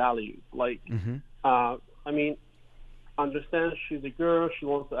her value. Like, I mean, understand she's a girl. She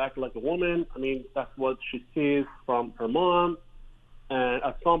wants to act like a woman. I mean, that's what she sees from her mom. And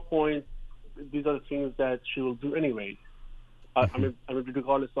at some point, these are the things that she will do anyway. I mean,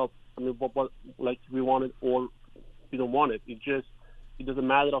 regardless of what like we want it or we don't want it. It doesn't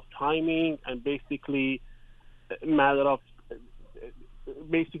matter of timing, and basically a matter of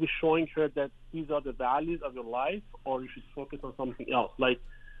basically showing her that these are the values of your life, or you should focus on something else. Like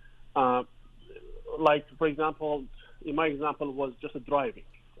for example, in my example was just a driving.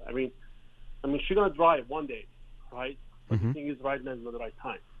 I mean, she's gonna drive one day, right? But the thing is, right now is not the right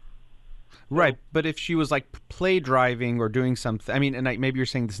time. Right, but if she was like play driving or doing something, I mean, and maybe you're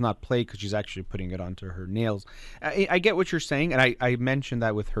saying this is not play because she's actually putting it onto her nails. I get what you're saying, and I mentioned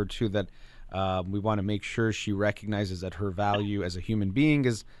that with her too, that we want to make sure she recognizes that her value as a human being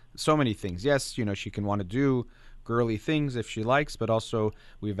is so many things. Yes, she can want to do girly things if she likes, but also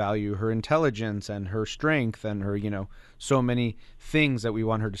we value her intelligence and her strength and her, so many things that we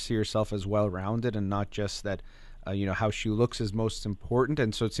want her to see herself as well-rounded, and not just that how she looks is most important.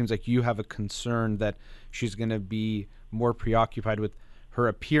 And so it seems like you have a concern that she's going to be more preoccupied with her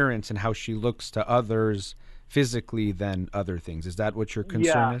appearance and how she looks to others physically than other things. Is that what your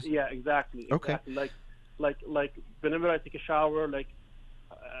concern is? Yeah, exactly. Okay. Exactly. Like whenever I take a shower, like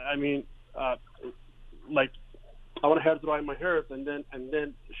I want to hair dry my hair, and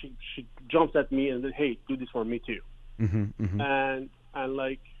then she jumps at me and then, hey, do this for me too. And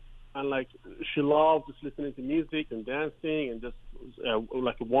she loves just listening to music and dancing and just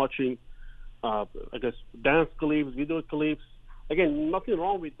like watching, I guess, dance clips, video clips. Again, nothing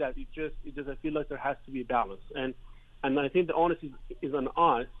wrong with that. It just I feel like there has to be a balance, and I think the onus is on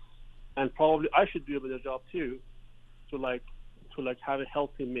us, and probably I should do a better job too, to have a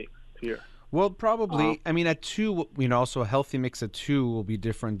healthy mix here. Well, probably. I mean, at 2, also a healthy mix at 2 will be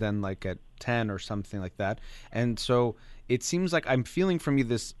different than like at 10 or something like that. And so it seems like I'm feeling from you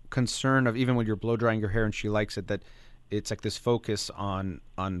this concern of, even when you're blow drying your hair and she likes it, that it's like this focus on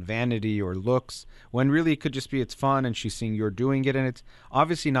vanity or looks, when really it could just be it's fun and she's seeing you're doing it, and it's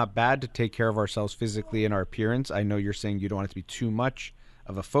obviously not bad to take care of ourselves physically and our appearance. I know you're saying you don't want it to be too much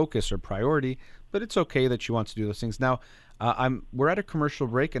of a focus or priority, but it's okay that she wants to do those things. Now, we're at a commercial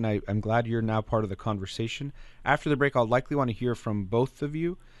break, and I'm glad you're now part of the conversation. After the break, I'll likely want to hear from both of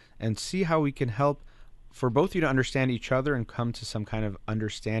you and see how we can help for both of you to understand each other and come to some kind of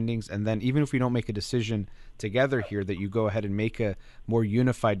understandings. And then even if we don't make a decision together here, that you go ahead and make a more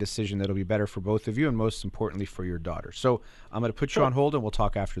unified decision that'll be better for both of you and most importantly for your daughter. So I'm going to put you on hold and we'll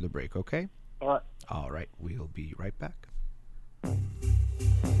talk after the break, okay? All right. All right. We'll be right back.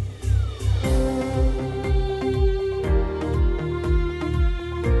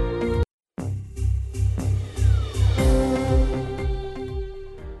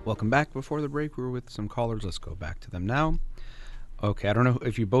 Welcome back. Before the break, we were with some callers. Let's go back to them now. Okay, I don't know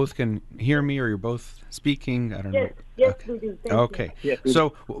if you both can hear me or you're both speaking. I don't know. Yes, okay. we do. Thank okay. Yes, So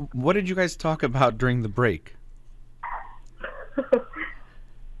what did you guys talk about during the break?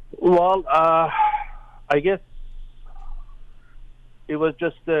 Well, I guess it was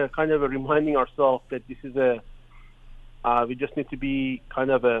just kind of reminding ourselves that this is we just need to be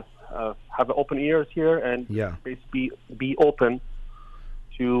kind of have open ears here and basically be open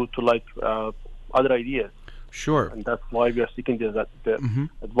to like other ideas. Sure. And that's why we are seeking the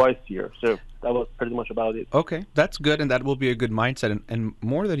advice here. So that was pretty much about it. Okay, that's good, and that will be a good mindset. And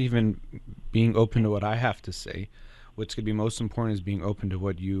more than even being open to what I have to say, what's going to be most important is being open to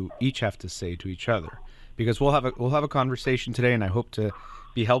what you each have to say to each other. Because we'll have a conversation today, and I hope to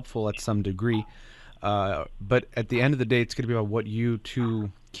be helpful at some degree. But at the end of the day, it's going to be about what you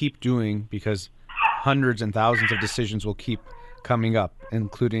two keep doing, because hundreds and thousands of decisions will keep coming up,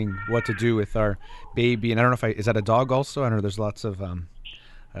 including what to do with our baby. And I don't know is that a dog also? I don't know. There's lots of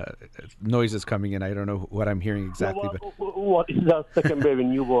noises coming in. I don't know what I'm hearing exactly. What is that second baby,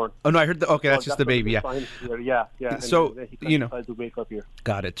 newborn? Oh no, I heard that. Okay, that's just the baby. Yeah. Yeah. So he tried to wake up here.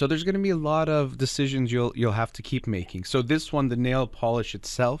 Got it. So there's going to be a lot of decisions you'll have to keep making. So this one, the nail polish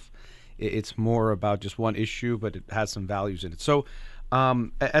itself, it's more about just one issue, but it has some values in it. So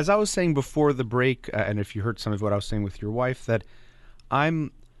as I was saying before the break, and if you heard some of what I was saying with your wife, that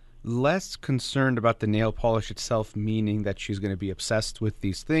I'm less concerned about the nail polish itself, meaning that she's going to be obsessed with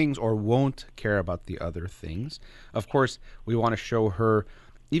these things or won't care about the other things. Of course, we want to show her,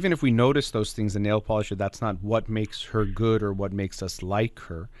 even if we notice those things, the nail polish, that's not what makes her good or what makes us like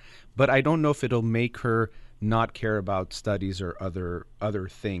her. But I don't know if it'll make her not care about studies or other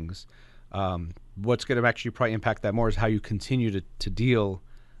things. What's going to actually probably impact that more is how you continue to deal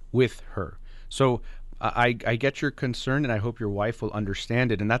with her. So I get your concern, and I hope your wife will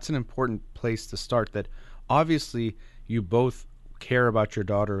understand it. And that's an important place to start, that obviously you both care about your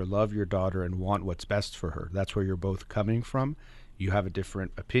daughter, love your daughter, and want what's best for her. That's where you're both coming from. You have a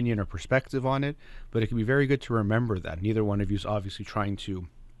different opinion or perspective on it, but it can be very good to remember that. Neither one of you is obviously trying to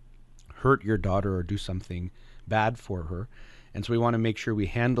hurt your daughter or do something bad for her. And so we want to make sure we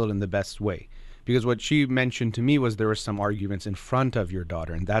handle it in the best way. Because what she mentioned to me was there were some arguments in front of your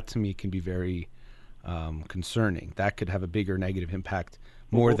daughter, and that to me can be very concerning. That could have a bigger negative impact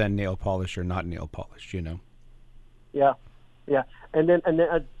more than nail polish or not nail polish, you know? Yeah. And then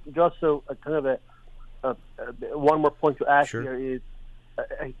just so kind of one more point to add here is,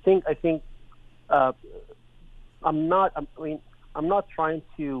 I think I'm not trying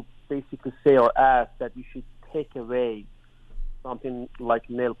to basically say or ask that you should take away something like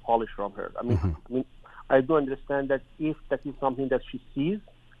nail polish from her. I mean, I do understand that if that is something that she sees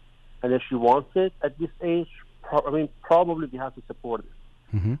and if she wants it at this age, probably we have to support it.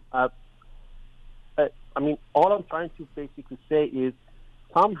 All I'm trying to basically say is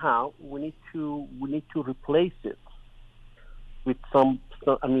somehow we need to replace it with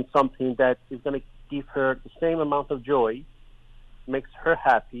something that is going to give her the same amount of joy, makes her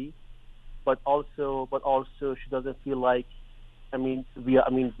happy, but also she doesn't feel like we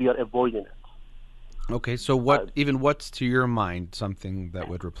are avoiding it. Okay, so what's to your mind something that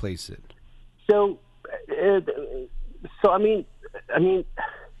would replace it? So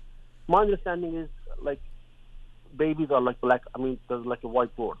my understanding is like babies are like black. There's like a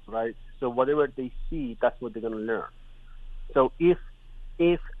whiteboard, right? So whatever they see, that's what they're going to learn. So if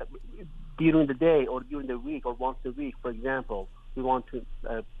during the day or during the week or once a week, for example, we want to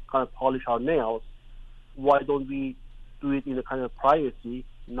kind of polish our nails, why don't we do it in a kind of privacy,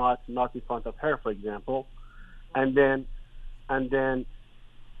 not in front of her, for example, and then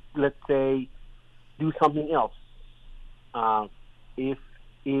let's say do something else. If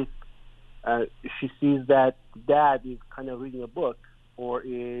she sees that dad is kind of reading a book or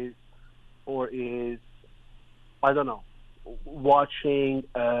is I don't know, watching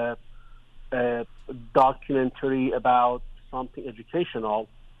a documentary about something educational.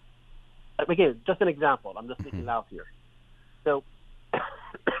 Again, just an example. I'm just thinking out here. So,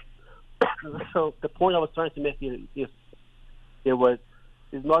 so the point I was trying to make here is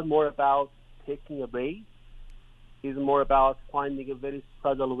it's not more about taking a break. It's more about finding a very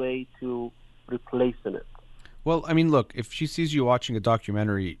subtle way to replacing it. Well, I mean, look, if she sees you watching a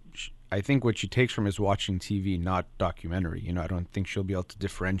documentary, I think what she takes from is watching TV, not documentary. I don't think she'll be able to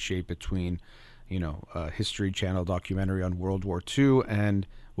differentiate between, a History Channel documentary on World War II and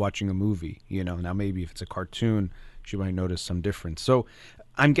watching a movie. Now maybe if it's a cartoon, she might notice some difference. So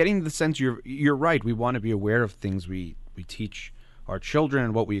I'm getting the sense you're right. We want to be aware of things we teach our children,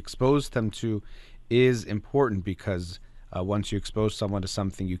 and what we expose them to is important, because once you expose someone to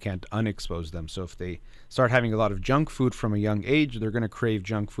something, you can't unexpose them. So if they start having a lot of junk food from a young age, they're going to crave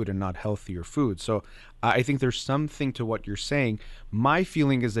junk food and not healthier food. So I think there's something to what you're saying. My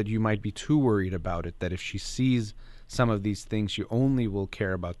feeling is that you might be too worried about it, that if she sees some of these things, she only will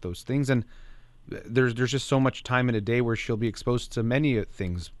care about those things. And there's just so much time in a day where she'll be exposed to many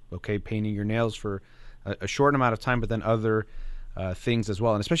things, okay, painting your nails for a short amount of time, but then other things as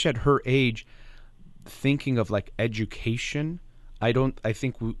well. And especially at her age, thinking of like education, I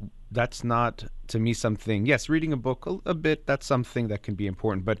think that's not, to me, something. Yes, reading a book a bit, that's something that can be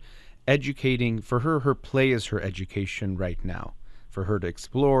important, but educating, for her play is her education right now, for her to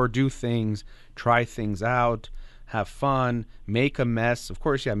explore, do things, try things out, have fun, make a mess. Of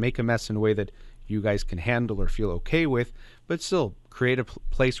course, make a mess in a way that you guys can handle or feel okay with, but still create a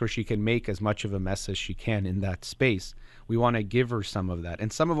place where she can make as much of a mess as she can in that space. We want to give her some of that.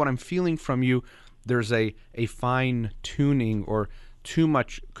 And some of what I'm feeling from you, there's a fine tuning or too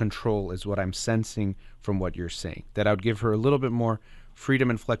much control is what I'm sensing from what you're saying, that I would give her a little bit more freedom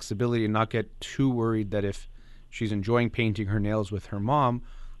and flexibility and not get too worried that if she's enjoying painting her nails with her mom,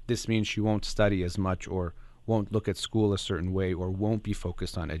 this means she won't study as much or won't look at school a certain way or won't be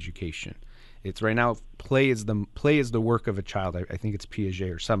focused on education. It's right now, play is the work of a child. I think it's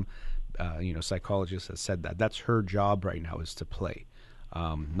Piaget or some psychologist has said that. That's her job right now, is to play.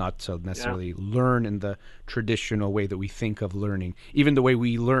 Not to necessarily learn in the traditional way that we think of learning. Even the way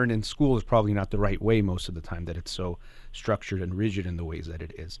we learn in school is probably not the right way most of the time, that it's so structured and rigid in the ways that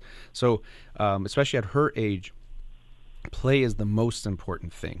it is. So especially at her age, play is the most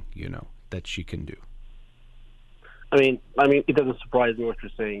important thing, that she can do. I mean, it doesn't surprise me what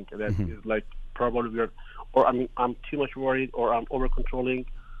you're saying. That is like probably weird, or I'm too much worried, or I'm over controlling.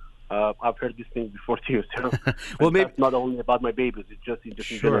 I've heard these things before too. So well, maybe it's not only about my babies; it's just in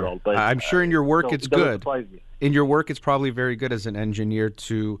general. But I'm sure in your work it's good. Surprise me. In your work, it's probably very good as an engineer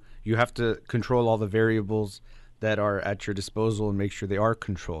you have to control all the variables that are at your disposal and make sure they are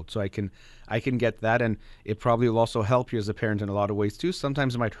controlled. So I can get that, and it probably will also help you as a parent in a lot of ways too.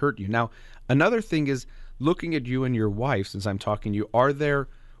 Sometimes it might hurt you. Now, another thing is, looking at you and your wife, since I'm talking to you, are there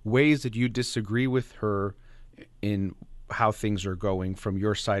ways that you disagree with her in how things are going from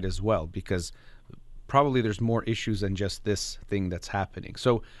your side as well? Because probably there's more issues than just this thing that's happening.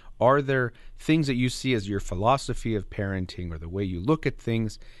 So are there things that you see as your philosophy of parenting or the way you look at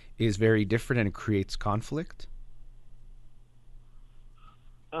things is very different and it creates conflict?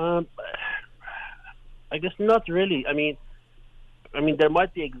 I guess not really. I mean, there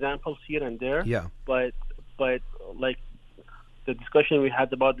might be examples here and there. Yeah. But like the discussion we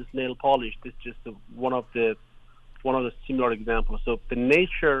had about this nail polish, this is just one of the similar examples. So the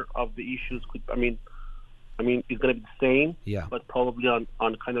nature of the issues could, I mean, it's going to be the same. Yeah. But probably on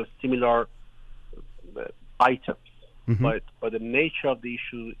kind of similar items. Mm-hmm. But the nature of the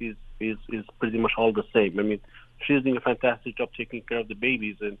issue is pretty much all the same. I mean, she's doing a fantastic job taking care of the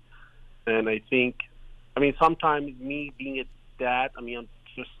babies, and I think, sometimes me being a dad, I'm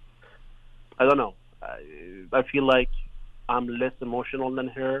just, I don't know. I feel like I'm less emotional than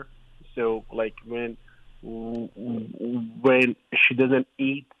her. So like when she doesn't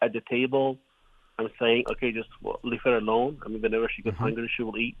eat at the table, I'm saying, okay, just leave her alone. Whenever she gets hungry, she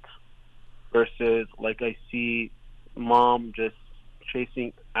will eat. Versus like I see mom just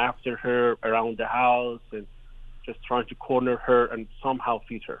chasing after her around the house and just trying to corner her and somehow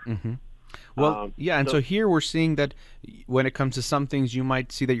feed her. Mm-hmm. Well, so here we're seeing that when it comes to some things, you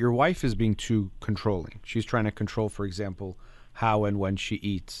might see that your wife is being too controlling. She's trying to control, for example, how and when she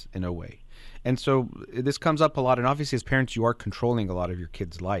eats in a way. And so this comes up a lot. And obviously, as parents, you are controlling a lot of your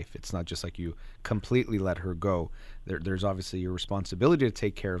kid's life. It's not just like you completely let her go. There's obviously your responsibility to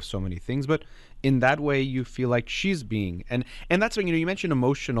take care of so many things. But in that way, you feel like she's being. And that's when, you mentioned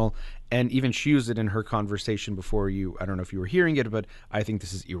emotional. And even she used it in her conversation before you. I don't know if you were hearing it, but I think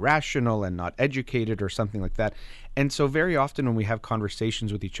this is irrational and not educated or something like that. And so very often when we have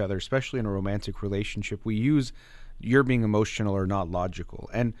conversations with each other, especially in a romantic relationship, we use you're being emotional or not logical.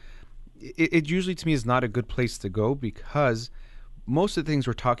 And it usually to me is not a good place to go, because most of the things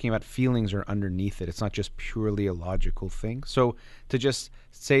we're talking about, feelings are underneath it. It's not just purely a logical thing. So to just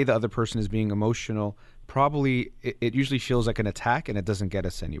say the other person is being emotional, probably it usually feels like an attack, and it doesn't get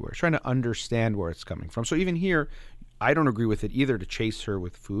us anywhere. It's trying to understand where it's coming from. So even here, I don't agree with it either to chase her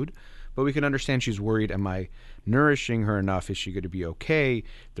with food, but we can understand she's worried. Am I nourishing her enough? Is she going to be okay?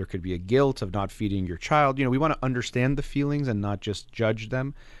 There could be a guilt of not feeding your child. We want to understand the feelings and not just judge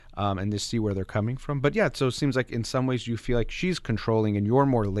them, and just see where they're coming from. But yeah, so it seems like in some ways you feel like she's controlling and you're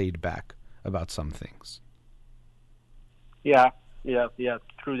more laid back about some things. Yeah,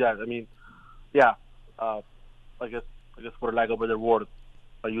 true that. I mean, yeah, I guess for lack of a better word,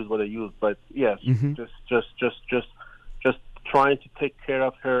 I use what I use. But yes, just trying to take care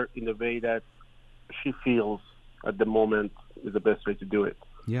of her in the way that she feels at the moment is the best way to do it.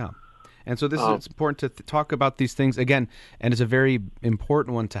 Yeah. And so this is it's important to talk about these things again, and it's a very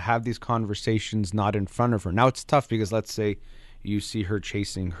important one to have these conversations not in front of her. Now it's tough because let's say you see her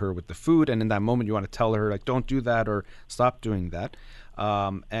chasing her with the food, and in that moment you want to tell her like, don't do that or stop doing that.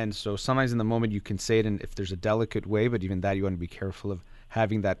 And so sometimes in the moment you can say it, and if there's a delicate way, but even that you want to be careful of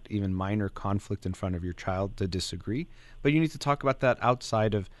having that even minor conflict in front of your child to disagree. But you need to talk about that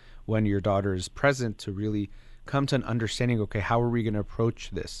outside of when your daughter is present to really come to an understanding, okay, how are we going to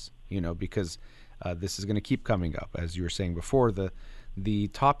approach this? Because this is going to keep coming up. As you were saying before, the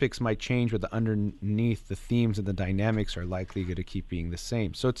topics might change, but the underneath the themes and the dynamics are likely going to keep being the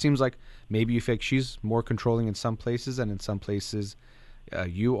same. So it seems like maybe you feel like she's more controlling in some places, and in some places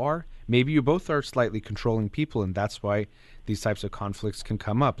you are. Maybe you both are slightly controlling people, and that's why these types of conflicts can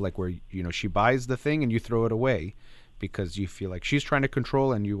come up, like where she buys the thing and you throw it away because you feel like she's trying to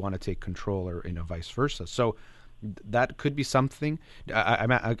control and you want to take control, or vice versa. So that could be something.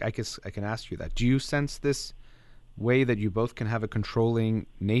 I guess I can ask you that. Do you sense this way that you both can have a controlling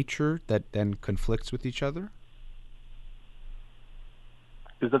nature that then conflicts with each other?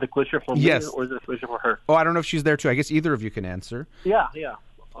 Is that a question for me, yes, or is it a question for her? Oh, I don't know if she's there too. I guess either of you can answer. Yeah.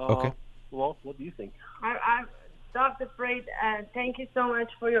 Okay. Well, what do you think? Dr. Freid, thank you so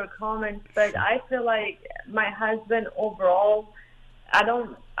much for your comments, but I feel like my husband overall, I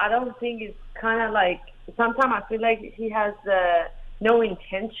don't think it's kind of like, sometimes I feel like he has no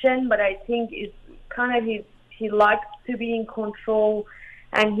intention, but I think it's kind of he likes to be in control,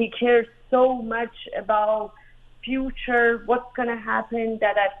 and he cares so much about future, what's going to happen,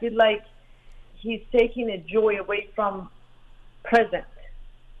 that I feel like he's taking a joy away from present.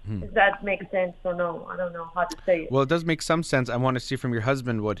 Does that make sense or no? I don't know how to say it. Well, it does make some sense. I want to see from your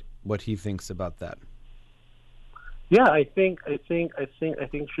husband what he thinks about that. Yeah, I think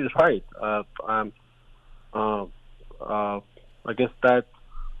she's right. I guess that,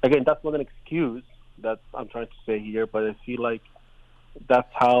 again, that's not an excuse that I'm trying to say here, but I feel like that's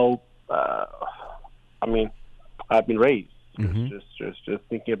how I've been raised. Just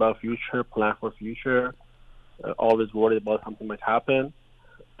thinking about future, plan for future, always worried about something might happen,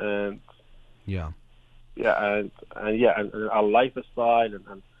 and and our lifestyle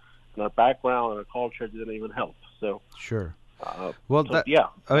and our background and our culture didn't even help. So sure.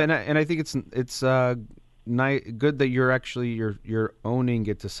 And I think it's good that you're actually you're owning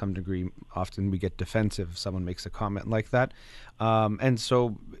it to some degree. Often we get defensive if someone makes a comment like that, and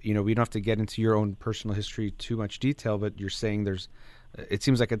so we don't have to get into your own personal history too much detail. But you're saying it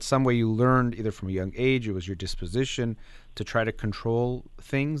seems like in some way you learned either from a young age, it was your disposition to try to control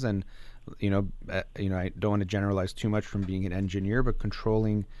things, and I don't want to generalize too much from being an engineer, but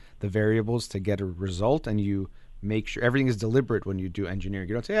controlling the variables to get a result, and you make sure everything is deliberate when you do engineering.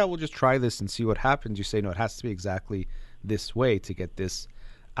 You don't say, we'll just try this and see what happens. You say, no, it has to be exactly this way to get this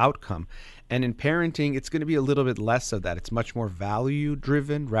outcome. And in parenting, it's going to be a little bit less of that. It's much more value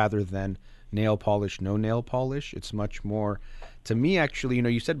driven rather than nail polish, no nail polish. It's much more, to me, actually,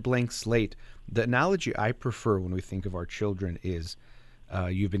 you said blank slate. The analogy I prefer when we think of our children is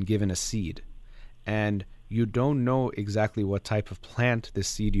you've been given a seed, and you don't know exactly what type of plant this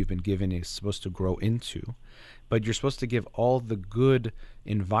seed you've been given is supposed to grow into, but you're supposed to give all the good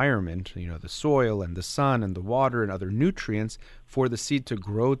environment, the soil and the sun and the water and other nutrients for the seed to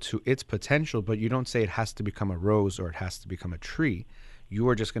grow to its potential, but you don't say it has to become a rose or it has to become a tree. You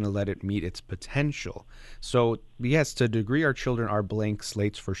are just going to let it meet its potential. So yes, to a degree, our children are blank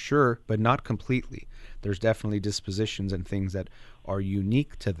slates for sure, but not completely. There's definitely dispositions and things that are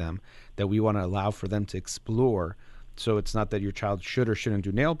unique to them that we want to allow for them to explore. So it's not that your child should or shouldn't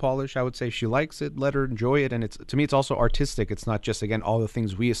do nail polish. I would say if she likes it, let her enjoy it. And to me, it's also artistic. It's not just, again, all the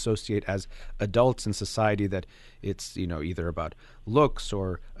things we associate as adults in society, that it's, either about looks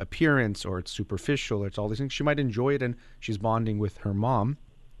or appearance or it's superficial or it's all these things. She might enjoy it, and she's bonding with her mom.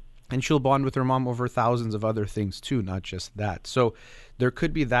 And she'll bond with her mom over thousands of other things too, not just that. So there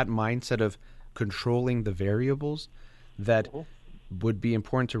could be that mindset of controlling the variables that would be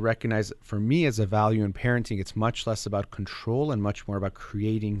important to recognize. For me, as a value in parenting, it's much less about control and much more about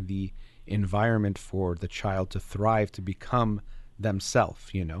creating the environment for the child to thrive, to become themselves,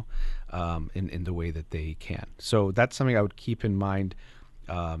 in the way that they can. So that's something I would keep in mind,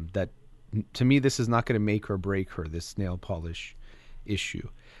 that to me, this is not going to make or break her, this nail polish issue.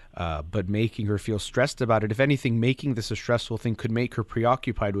 But making her feel stressed about it, if anything, making this a stressful thing could make her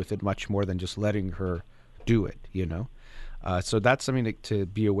preoccupied with it much more than just letting her do it, So that's something to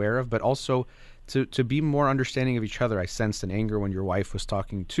be aware of, but also to be more understanding of each other. I sensed an anger when your wife was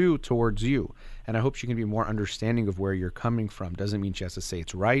talking towards you, and I hope she can be more understanding of where you're coming from. Doesn't mean she has to say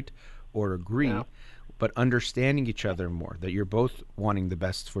it's right or agree, but understanding each other more, that you're both wanting the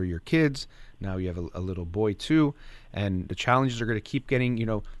best for your kids. Now you have a little boy too, and the challenges are going to keep getting,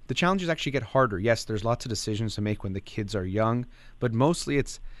 the challenges actually get harder. Yes, there's lots of decisions to make when the kids are young, but mostly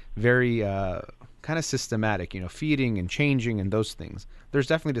it's very kind of systematic, feeding and changing and those things. There's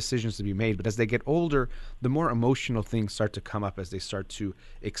definitely decisions to be made, but as they get older, the more emotional things start to come up as they start to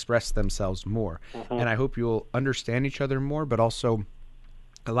express themselves more. And I hope you'll understand each other more, but also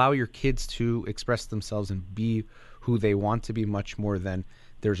allow your kids to express themselves and be who they want to be, much more than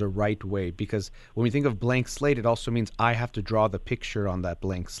there's a right way. Because when we think of blank slate, it also means I have to draw the picture on that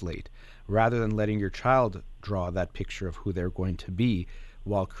blank slate, rather than letting your child draw that picture of who they're going to be,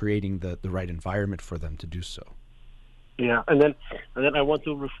 while creating the right environment for them to do so. Yeah, and then I want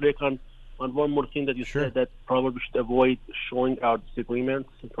to reflect on one more thing that you said, that probably should avoid showing our disagreements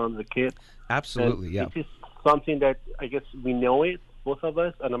in front of the kids. Absolutely, and yeah. This is something that I guess we know it, both of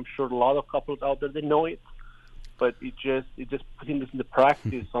us, and I'm sure a lot of couples out there, they know it, but it just putting this into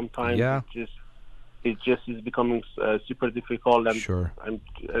practice sometimes it just is becoming super difficult, and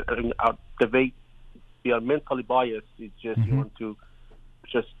the way we are mentally biased, it's just you want to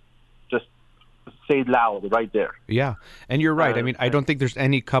just say it loud right there. Yeah, and you're right. I mean, I don't think there's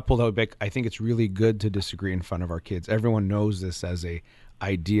any couple that would be, I think it's really good to disagree in front of our kids. Everyone knows this as a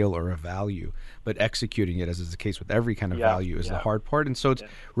ideal or a value, but executing it, as is the case with every kind of value, is the hard part. And so it's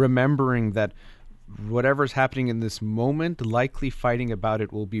remembering that whatever's happening in this moment, likely fighting about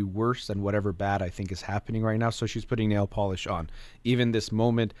it will be worse than whatever bad I think is happening right now. So she's putting nail polish on. Even this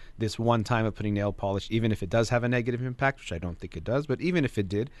moment, this one time of putting nail polish, even if it does have a negative impact, which I don't think it does, but even if it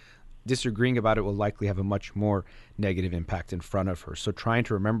did, disagreeing about it will likely have a much more negative impact in front of her. So trying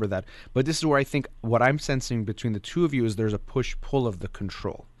to remember that. But this is where I think what I'm sensing between the two of you is there's a push-pull of the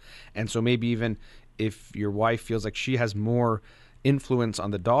control. And so maybe even if your wife feels like she has more influence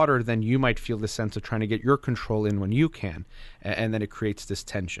on the daughter, then you might feel the sense of trying to get your control in when you can, and then it creates this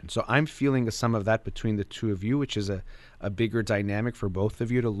tension. So I'm feeling some of that between the two of you, which is a bigger dynamic for both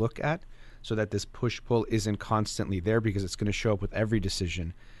of you to look at, so that this push-pull isn't constantly there, because it's going to show up with every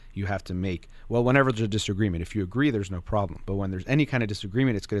decision you have to make. Well, whenever there's a disagreement, if you agree, there's no problem. But when there's any kind of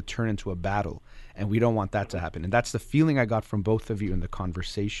disagreement, it's going to turn into a battle, and we don't want that to happen. And that's the feeling I got from both of you in the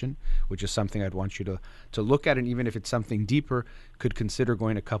conversation, which is something I'd want you to look at. And even if it's something deeper, could consider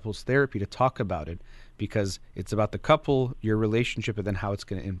going to couples therapy to talk about it, because it's about the couple, your relationship, and then how it's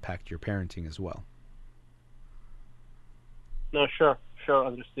going to impact your parenting as well. No, sure,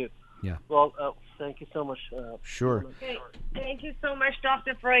 understood. Yeah. Well, thank you so much. Sure. Okay. Thank you so much,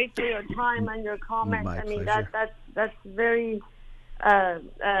 Dr. Freud, for your time and your comments. My I mean, pleasure. that's very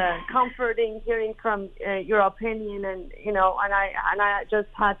comforting hearing from your opinion, and and I just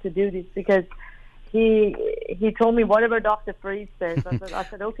had to do this because he told me whatever Dr. Freud says. I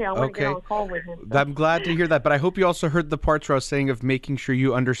said, okay, I'm going to get on a call with him. So. I'm glad to hear that, but I hope you also heard the parts where I was saying of making sure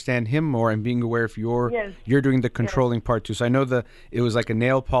you understand him more and being aware if you're doing the controlling part too. So I know it was like a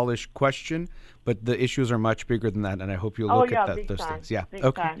nail polish question, but the issues are much bigger than that, and I hope you'll look at those things. Yeah.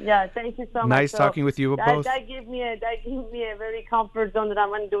 Big time. Yeah, thank you so much. Nice talking with you both. That gave me a very comfort zone that I'm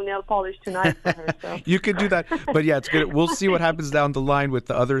going to do nail polish tonight for her. So. You could do that, but yeah, it's good. We'll see what happens down the line with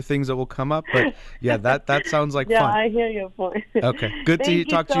the other things that will come up, but yeah, that sounds like fun. Yeah, I hear your point. Okay, good to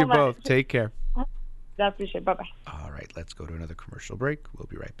talk to you both. Take care. I appreciate it. Bye-bye. All right, let's go to another commercial break. We'll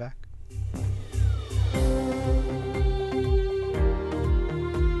be right back.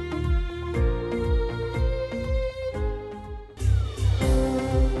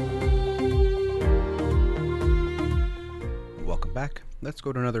 Let's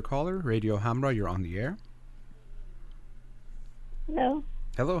go to another caller. Radio Hamra, you're on the air. Hello.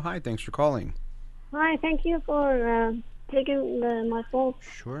 Hello, hi, thanks for calling. Hi, thank you for taking my phone.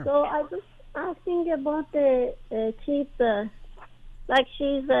 Sure. So I was asking about the kids. Like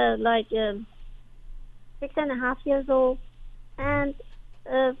she's 6.5 years old, and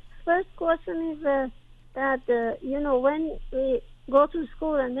first question is that when we go to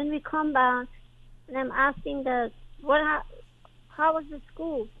school and when we come back, and I'm asking that how was the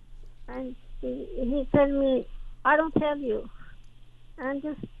school, and he told me I don't tell you. I'm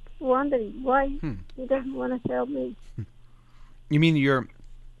just wondering why he doesn't want to tell me. You mean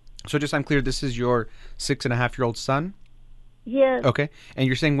so just I'm clear, this is your 6.5-year-old son? Yes. Okay. And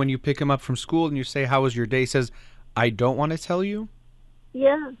you're saying when you pick him up from school and you say, how was your day, he says, I don't want to tell you?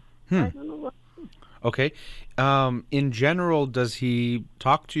 Yeah. I don't know what. Okay. In general, does he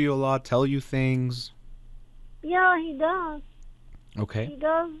talk to you a lot, tell you things? Yeah, he does. Okay. He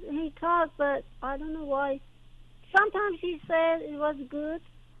does. He talks, but I don't know why. Sometimes he said it was good,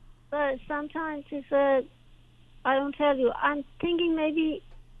 but sometimes he said, I don't tell you. I'm thinking maybe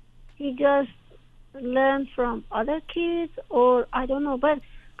he just learned from other kids, or I don't know. But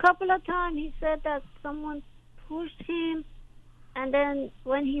a couple of times he said that someone pushed him, and then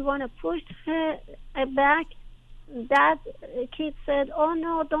when he want to push her back, that kid said, oh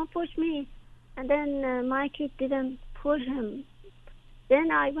no, don't push me. And then my kid didn't push him.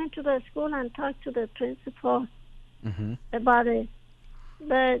 Then I went to the school and talked to the principal about it.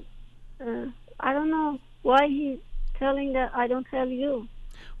 But I don't know why he's telling that I don't tell you.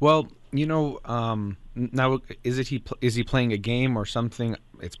 Well, now is he playing a game or something?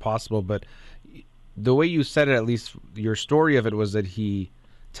 It's possible, but the way you said it, at least your story of it, was that he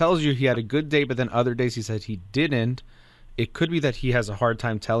tells you he had a good day, but then other days he said he didn't. It could be that he has a hard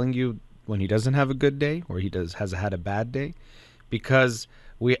time telling you when he doesn't have a good day or he has had a bad day, because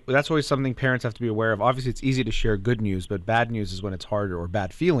that's always something parents have to be aware of. Obviously, it's easy to share good news, but bad news is when it's harder, or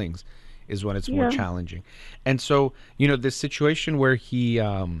bad feelings is when it's more challenging. And so, this situation where he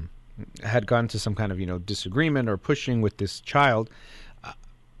had gone to some kind of, disagreement or pushing with this child,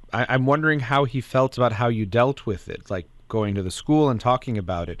 I'm wondering how he felt about how you dealt with it, like going to the school and talking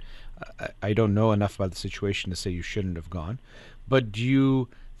about it. I don't know enough about the situation to say you shouldn't have gone, but do you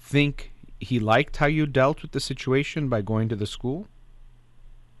think he liked how you dealt with the situation by going to the school?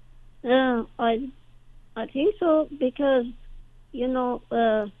 Yeah, I think so, because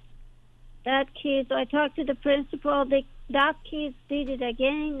that kid, I talked to the principal, that kid did it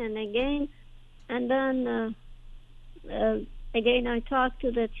again and again, and then again I talked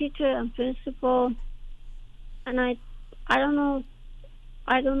to the teacher and principal, and I don't know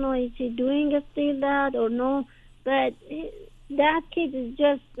if he's doing still that or no, but that kid is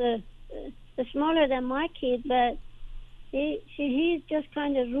just smaller than my kid, but he's just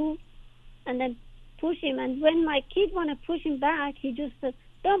kind of rude, and then push him, and when my kid want to push him back, he just said,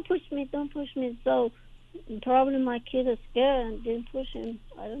 don't push me. So probably my kid is scared and didn't push him.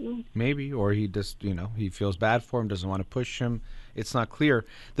 I don't know. Maybe, or he just, he feels bad for him, doesn't want to push him. It's not clear.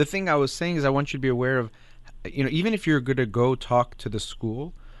 The thing I was saying is I want you to be aware of, even if you're going to go talk to the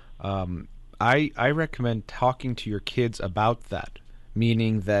school, I recommend talking to your kids about that,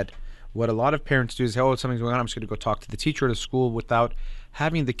 meaning that what a lot of parents do is, something's going on, I'm just going to go talk to the teacher at the school, without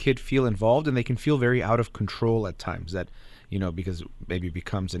having the kid feel involved, and they can feel very out of control at times, that because maybe it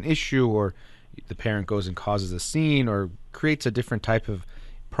becomes an issue, or the parent goes and causes a scene, or creates a different type of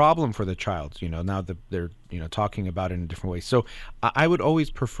problem for the child. Now that they're talking about it in a different way. So I would always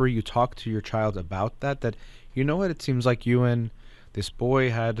prefer you talk to your child about that. That what, it seems like you and this boy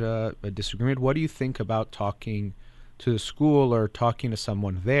had a disagreement. What do you think about talking to the school or talking to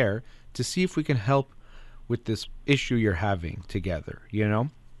someone there to see if we can help with this issue you're having together?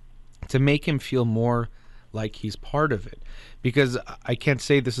 To make him feel more like he's part of it, because I can't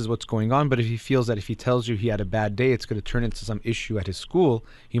say this is what's going on, but if he feels that if he tells you he had a bad day, it's going to turn into some issue at his school,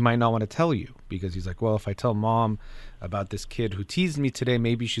 he might not want to tell you, because he's like, well, if I tell mom about this kid who teased me today,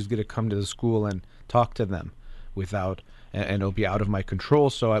 maybe she's going to come to the school and talk to them and it'll be out of my control.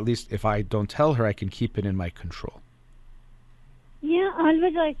 So at least if I don't tell her, I can keep it in my control. Yeah,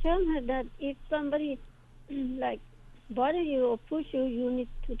 always I tell her that if somebody bother you or push you, you need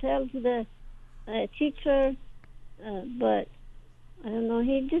to tell to the teacher, but I don't know,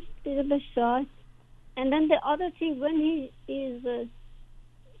 he just is a bit shy. And then the other thing, when he is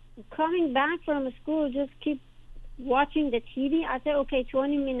coming back from school, just keep watching the TV. I say, okay,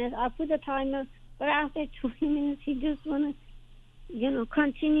 20 minutes. I put the timer, but after 20 minutes, he just want to,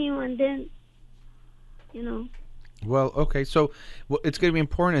 continue, and then, Well, okay, so it's going to be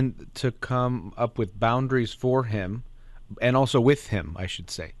important to come up with boundaries for him, and also with him, I should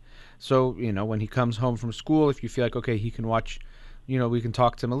say. So, when he comes home from school, if you feel like, okay, he can watch, we can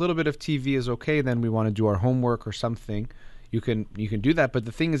talk to him. A little bit of TV is okay. Then we want to do our homework or something. You can do that. But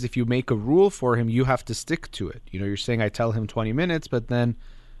the thing is, if you make a rule for him, you have to stick to it. You're saying I tell him 20 minutes, but then,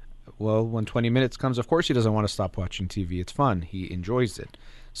 well, when 20 minutes comes, of course he doesn't want to stop watching TV. It's fun. He enjoys it.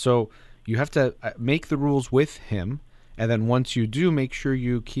 So you have to make the rules with him. And then once you do, make sure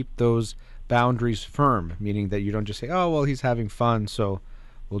you keep those boundaries firm, meaning that you don't just say, oh, well, he's having fun, so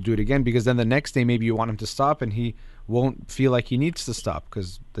we'll do it again. Because then the next day, maybe you want him to stop and he won't feel like he needs to stop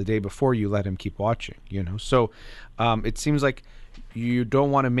because the day before you let him keep watching, So it seems like you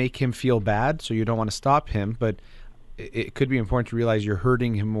don't want to make him feel bad, so you don't want to stop him. But it could be important to realize you're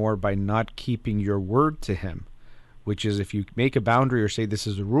hurting him more by not keeping your word to him, which is if you make a boundary or say this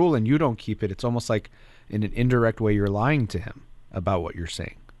is a rule and you don't keep it, it's almost like in an indirect way you're lying to him about what you're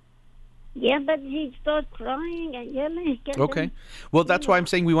saying. Yeah, but he starts crying and yelling. Okay. Well, that's why I'm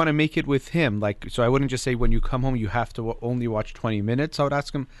saying we want to make it with him. So I wouldn't just say when you come home you have to only watch 20 minutes. I would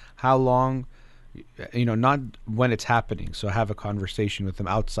ask him how long, not when it's happening. So have a conversation with him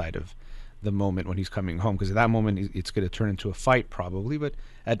outside of the moment when he's coming home, because at that moment it's going to turn into a fight probably. But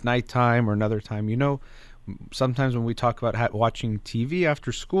at nighttime or another time, sometimes when we talk about watching TV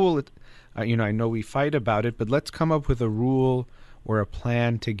after school, I know we fight about it, but let's come up with a rule or a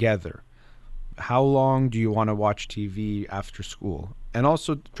plan together. How long do you want to watch TV after school? And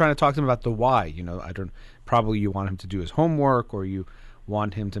also trying to talk to him about the why. Probably you want him to do his homework, or you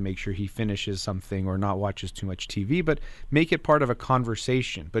want him to make sure he finishes something or not watches too much TV, but make it part of a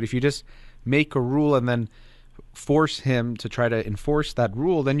conversation. But if you just make a rule and then force him to try to enforce that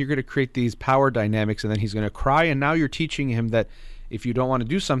rule, then you're going to create these power dynamics, and then he's going to cry. And now you're teaching him that if you don't want to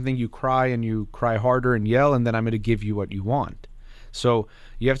do something, you cry, and you cry harder and yell, and then I'm going to give you what you want. So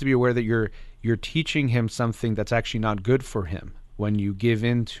you have to be aware that you're teaching him something that's actually not good for him when you give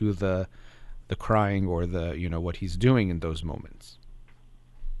in to the crying or the what he's doing in those moments.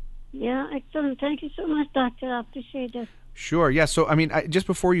 Yeah, excellent. Thank you so much, Doctor. I appreciate it. Sure. Yeah. So, just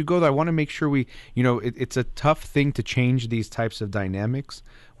before you go, though, I want to make sure it's a tough thing to change these types of dynamics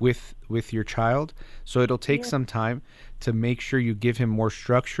with your child. So it'll take some time to make sure you give him more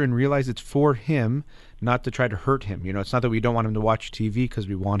structure and realize it's for him, not to try to hurt him. It's not that we don't want him to watch TV because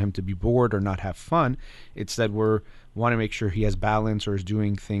we want him to be bored or not have fun. It's that want to make sure he has balance or is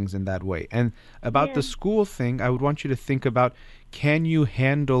doing things in that way. And about the school thing, I would want you to think about, can you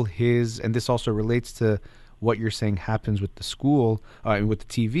handle and this also relates to what you're saying happens with the school, with the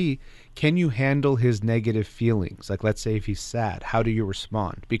TV, can you handle his negative feelings? Like, let's say if he's sad, how do you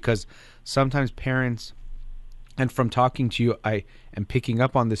respond? Because sometimes parents, and from talking to you, I am picking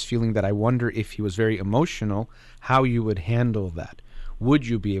up on this feeling that I wonder if he was very emotional, how you would handle that. Would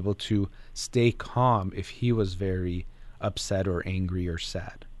you be able to stay calm if he was very upset or angry or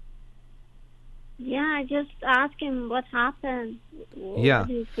sad? Yeah, I just ask him what happened. Yeah.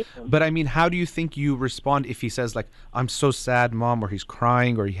 But how do you think you respond if he says, like, I'm so sad, Mom, or he's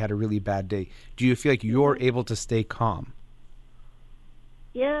crying, or he had a really bad day? Do you feel like you're able to stay calm?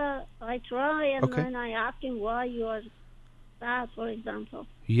 Yeah, I try, and then I ask him why you are sad, for example.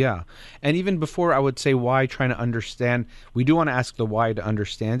 Yeah. And even before I would say why, trying to understand, we do want to ask the why to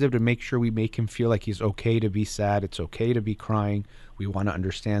understand it, to make sure we make him feel like he's okay to be sad, it's okay to be crying. We want to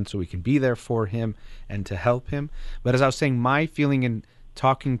understand so we can be there for him and to help him. But as I was saying, my feeling in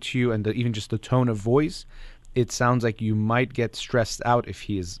talking to you and even just the tone of voice, it sounds like you might get stressed out if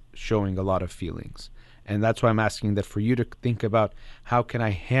he is showing a lot of feelings. And that's why I'm asking that for you to think about, how can I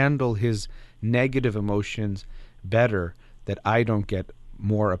handle his negative emotions better, that I don't get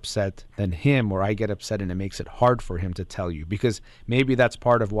more upset than him, or I get upset and it makes it hard for him to tell you. Because maybe that's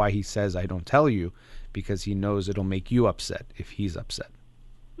part of why he says, I don't tell you, because he knows it'll make you upset if he's upset.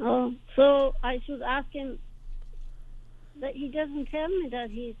 Oh, so I should ask him that he doesn't tell me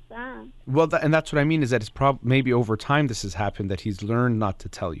that he's sad. Well, and that's what I mean, is that it's maybe over time this has happened, that he's learned not to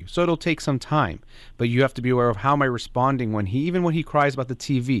tell you. So it'll take some time, but you have to be aware of, how am I responding when he cries about the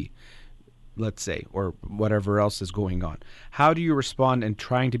TV, let's say, or whatever else is going on. How do you respond, and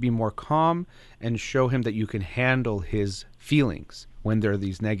trying to be more calm and show him that you can handle his feelings when there are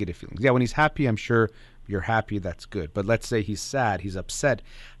these negative feelings. Yeah, when he's happy, I'm sure you're happy, that's good. But let's say he's sad, he's upset.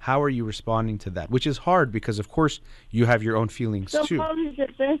 How are you responding to that? Which is hard because, of course, you have your own feelings too. So what is the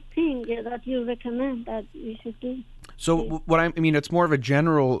best thing that you recommend that we should do? So what it's more of a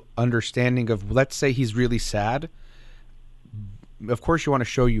general understanding of, let's say he's really sad. of course you want to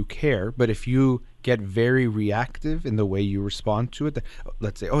show you care, but if you get very reactive in the way you respond to it,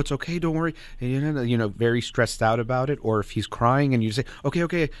 let's say, oh, it's okay, don't worry, very stressed out about it, or if he's crying and you say,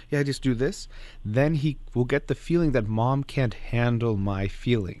 okay, yeah, just do this, then he will get the feeling that mom can't handle my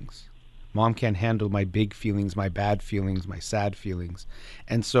feelings. Mom can't handle my big feelings, my bad feelings, my sad feelings.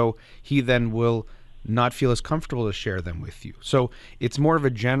 And so he then will not feel as comfortable to share them with you. So it's more of a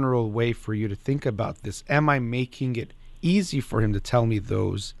general way for you to think about this. Am I making it easy for him to tell me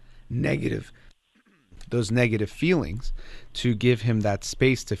those negative feelings, to give him that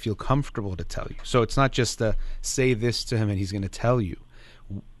space to feel comfortable to tell you? So it's not just to say this to him and he's going to tell you.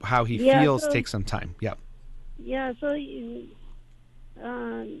 How he feels takes some time. Yeah. Yeah.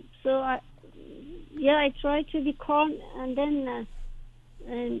 I try to be calm, and then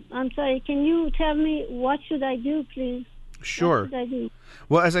I'm sorry. Can you tell me what should I do, please? Sure. What should I do?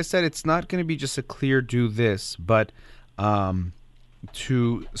 Well, as I said, it's not going to be just a clear do this, but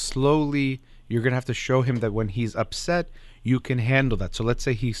to slowly, you're going to have to show him that when he's upset, you can handle that. So let's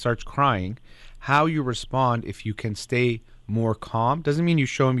say he starts crying. How you respond, if you can stay more calm, doesn't mean you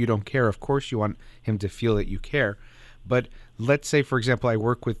show him you don't care. Of course, you want him to feel that you care. But let's say, for example, I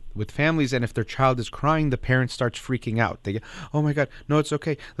work with families, and if their child is crying, the parent starts freaking out. They get, oh my God, no, it's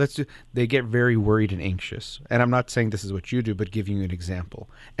okay. They get very worried and anxious. And I'm not saying this is what you do, but giving you an example.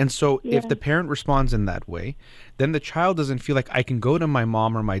 And so if the parent responds in that way, then the child doesn't feel like I can go to my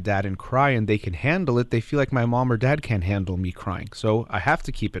mom or my dad and cry and they can handle it. They feel like my mom or dad can't handle me crying. So I have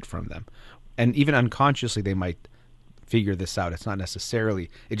to keep it from them. And even unconsciously, they might figure this out. It's not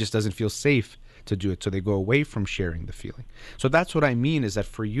necessarily, it just doesn't feel safe to do it, so they go away from sharing the feeling. So that's what I mean, is that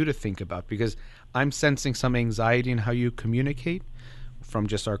for you to think about, because I'm sensing some anxiety in how you communicate from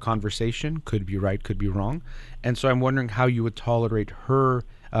just our conversation. Could be right, could be wrong. And so I'm wondering how you would tolerate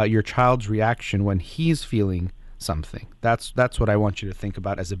your child's reaction when he's feeling something. That's what I want you to think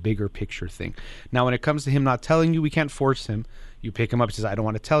about as a bigger picture thing. Now, when it comes to him not telling you, we can't force him. You pick him up and says, I don't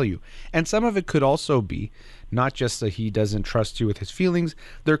want to tell you. And some of it could also be not just that he doesn't trust you with his feelings.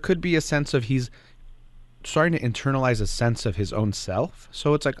 There could be a sense of he's starting to internalize a sense of his own self.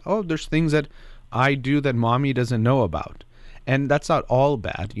 So it's like, oh, there's things that I do that mommy doesn't know about. And that's not all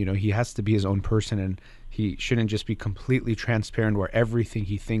bad. He has to be his own person, and he shouldn't just be completely transparent where everything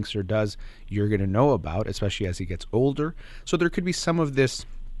he thinks or does you're going to know about, especially as he gets older. So there could be some of this,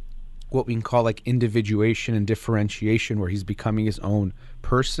 what we can call like individuation and differentiation, where he's becoming his own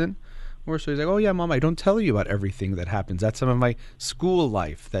person. Or so he's like, oh yeah, mom, I don't tell you about everything that happens. That's some of my school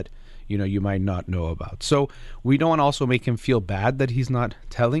life that, you might not know about. So we don't want to also make him feel bad that he's not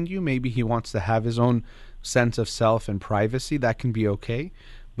telling you. Maybe he wants to have his own sense of self and privacy. That can be okay.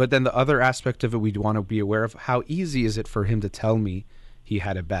 But then the other aspect of it, we'd want to be aware of how easy is it for him to tell me he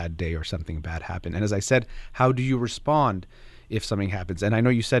had a bad day or something bad happened. And as I said, how do you respond if something happens? And I know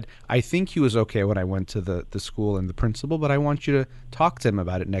you said, I think he was okay when I went to the school and the principal, but I want you to talk to him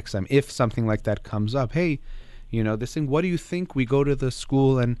about it next time. If something like that comes up, hey, this thing, what do you think we go to the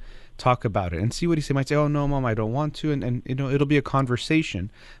school and talk about it, and see what he might say, oh no, mom, I don't want to. And it'll be a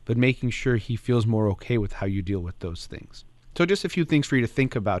conversation, but making sure he feels more okay with how you deal with those things. So just a few things for you to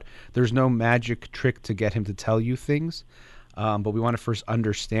think about. There's no magic trick to get him to tell you things, but we want to first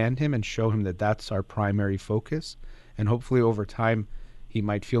understand him and show him that that's our primary focus. And hopefully over time, he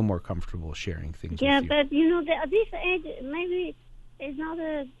might feel more comfortable sharing things with you. Yeah, but at this age, maybe it's not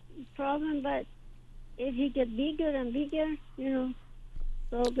a problem, but if he gets bigger and bigger, so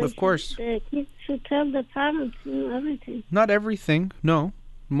of course, the kids should tell the parents, everything. Not everything, no.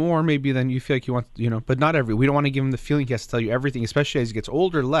 More maybe than you feel like you want, but not every. We don't want to give him the feeling he has to tell you everything, especially as he gets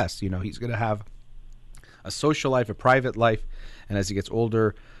older, less. He's going to have a social life, a private life, and as he gets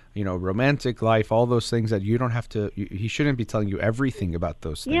older, romantic life, all those things that you don't have to, he shouldn't be telling you everything about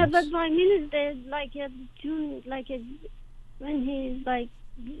those things. Yeah, but I mean, like at June, when he's like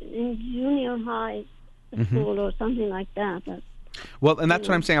in junior high school or something like that. But, well, and that's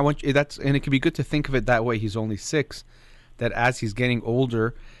what I'm saying. I want you, and it could be good to think of it that way. He's only 6, that as he's getting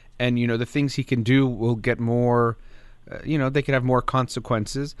older, and the things he can do will get more. They can have more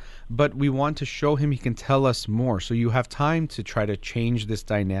consequences, but we want to show him he can tell us more. So you have time to try to change this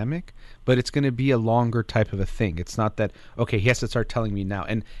dynamic, but it's going to be a longer type of a thing. It's not that, okay, he has to start telling me now.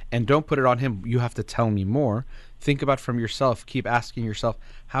 And don't put it on him. You have to tell me more. Think about from yourself. Keep asking yourself,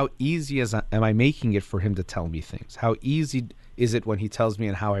 how easy am I making it for him to tell me things? How easy is it when he tells me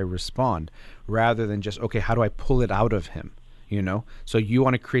and how I respond? Rather than just, okay, how do I pull it out of him? So you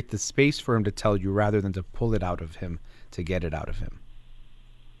want to create the space for him to tell you rather than to pull it out of him, to get it out of him.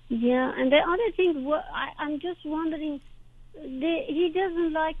 Yeah, and the other thing, I'm just wondering, he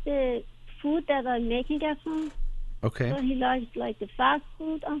doesn't like the food that I'm making at home. Okay. So he likes like the fast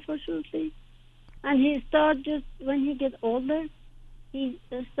food, unfortunately. And he start just when he gets older, he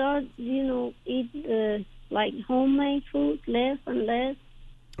start eat like homemade food less and less.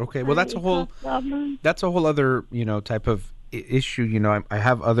 Okay. Well, It causes problems. that's a whole other type of issue. I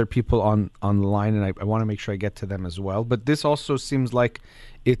have other people on the line, and I want to make sure I get to them as well. But this also seems like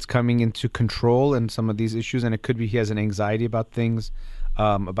it's coming into control in some of these issues, and it could be he has an anxiety about things,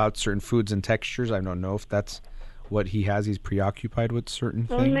 about certain foods and textures. I don't know if that's what he has. He's preoccupied with certain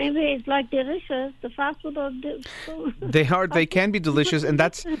So things. maybe it's like delicious. The fast food or They can be delicious, and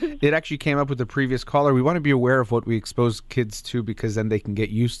it actually came up with the previous caller. We want to be aware of what we expose kids to, because then they can get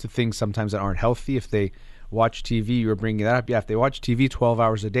used to things sometimes that aren't healthy. If they watch TV, you were bringing that up. Yeah, if they watch TV 12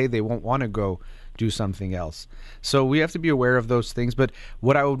 hours a day, they won't want to go do something else. So we have to be aware of those things. But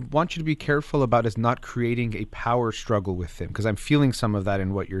what I would want you to be careful about is not creating a power struggle with him, because I'm feeling some of that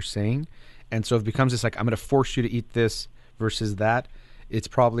in what you're saying. And so if it becomes this like, I'm going to force you to eat this versus that, it's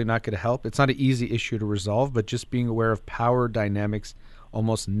probably not going to help. It's not an easy issue to resolve, but just being aware of power dynamics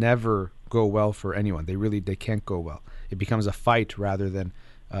almost never go well for anyone. They can't go well. It becomes a fight rather than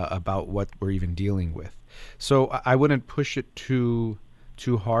about what we're even dealing with. So I wouldn't push it too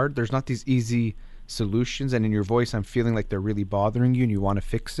hard. There's not these easy solutions, and in your voice I'm feeling like they're really bothering you and you want to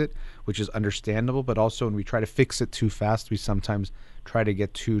fix it, which is understandable. But also when we try to fix it too fast, we sometimes try to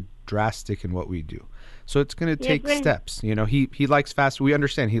get too drastic in what we do. So it's going to take steps. He likes fast. We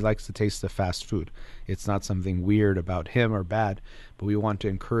understand he likes the taste of fast food. It's not something weird about him or bad, but we want to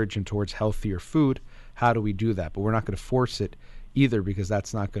encourage him towards healthier food. How do we do that? But we're not going to force it either, because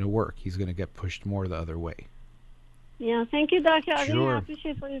that's not going to work. He's going to get pushed more the other way. Yeah, thank you, Doctor. I Sure. really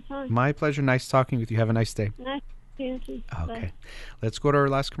appreciate for your time. My pleasure. Nice talking with you. Have a nice day. Nice to meet you. Okay. Bye. Let's go to our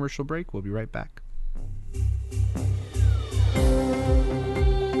last commercial break. We'll be right back.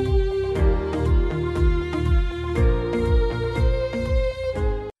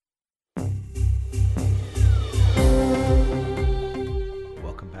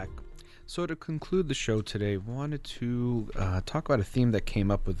 Welcome back. So to conclude the show today, I wanted to talk about a theme that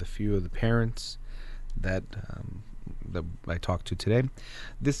came up with a few of the parents that I talked to today.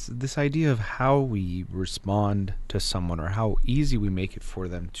 This idea of how we respond to someone, or how easy we make it for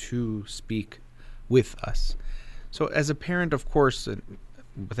them to speak with us. So as a parent, of course,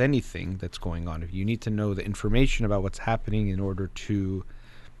 with anything that's going on, you need to know the information about what's happening in order to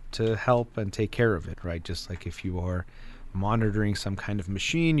help and take care of it, right? Just like if you are monitoring some kind of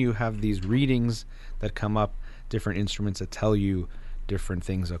machine, you have these readings that come up, different instruments that tell you different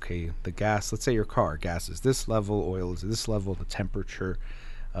things. Okay, the gas, let's say your car, gas is this level, oil is this level, the temperature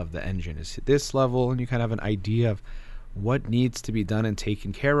of the engine is this level, and you kind of have an idea of what needs to be done and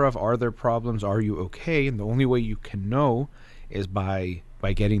taken care of. Are there problems? Are you okay? And the only way you can know is by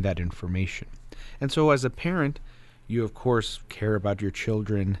getting that information. And so as a parent, you of course care about your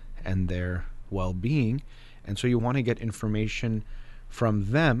children and their well-being, and so you want to get information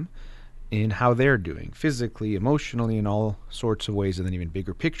from them in how they're doing physically, emotionally, in all sorts of ways, and then even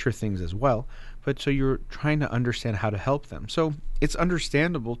bigger picture things as well. But so you're trying to understand how to help them. So it's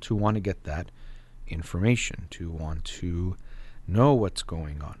understandable to want to get that information, to want to know what's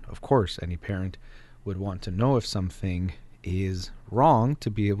going on. Of course, any parent would want to know if something is wrong to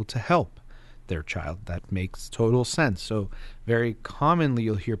be able to help their child. That makes total sense. So very commonly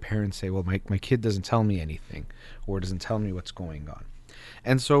you'll hear parents say, well, my kid doesn't tell me anything, or doesn't tell me what's going on.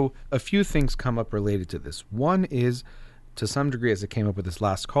 And so a few things come up related to this. One is, to some degree, as it came up with this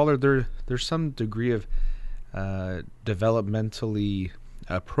last caller, there's some degree of developmentally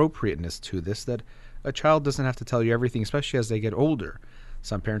appropriateness to this, that a child doesn't have to tell you everything, especially as they get older.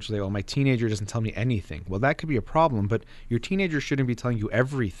 Some parents will say, oh, my teenager doesn't tell me anything. Well, that could be a problem, but your teenager shouldn't be telling you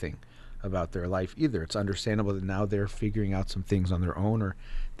everything about their life either. It's understandable that now they're figuring out some things on their own, or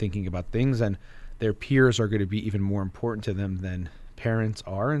thinking about things, and their peers are going to be even more important to them than parents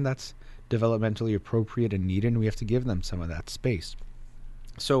are, and that's developmentally appropriate and needed, and we have to give them some of that space.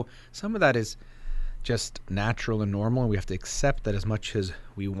 So some of that is just natural and normal, and we have to accept that as much as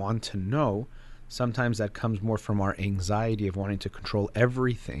we want to know, sometimes that comes more from our anxiety of wanting to control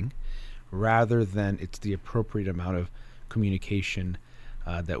everything, rather than it's the appropriate amount of communication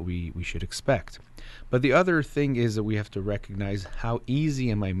that we should expect. But the other thing is that we have to recognize, how easy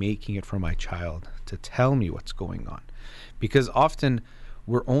am I making it for my child to tell me what's going on? Because often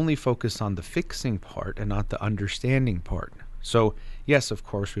we're only focused on the fixing part and not the understanding part. So yes, of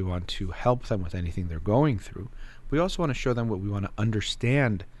course, we want to help them with anything they're going through. We also want to show them what we want to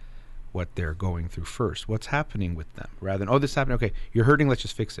understand what they're going through first. What's happening with them? Rather than, oh, this happened. Okay, you're hurting. Let's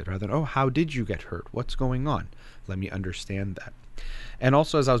just fix it. Rather than, oh, how did you get hurt? What's going on? Let me understand that. And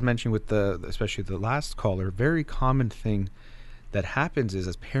also, as I was mentioning with especially the last caller, very common thing that happens is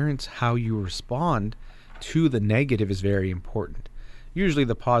as parents, how you respond to the negative is very important. Usually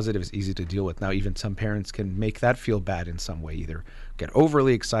the positive is easy to deal with. Now, even some parents can make that feel bad in some way, either get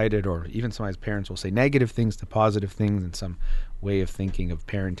overly excited, or even sometimes parents will say negative things to positive things in some way of thinking of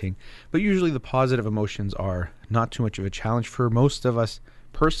parenting. But usually the positive emotions are not too much of a challenge for most of us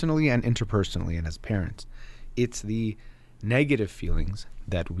personally and interpersonally and as parents. It's the negative feelings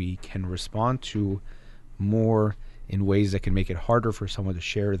that we can respond to more in ways that can make it harder for someone to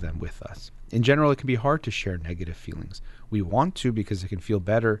share them with us. In general, it can be hard to share negative feelings. We want to because it can feel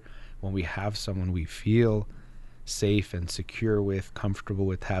better when we have someone we feel safe and secure with, comfortable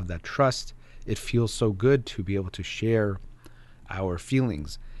with, have that trust. It feels so good to be able to share our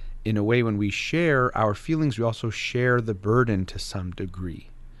feelings. In a way, when we share our feelings, we also share the burden to some degree.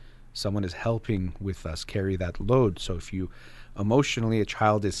 Someone is helping with us carry that load. So if you emotionally, a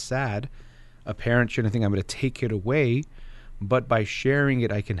child is sad, a parent shouldn't think I'm going to take it away, but by sharing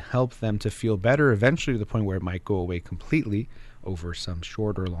it, I can help them to feel better, eventually to the point where it might go away completely over some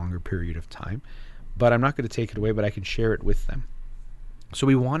short or longer period of time. But I'm not going to take it away, but I can share it with them. So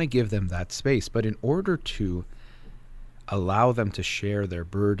we want to give them that space. But in order to allow them to share their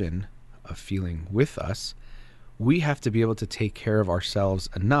burden of feeling with us, we have to be able to take care of ourselves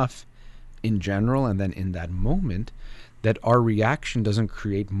enough in general and then in that moment that our reaction doesn't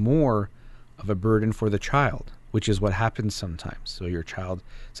create more of a burden for the child, which is what happens sometimes. So your child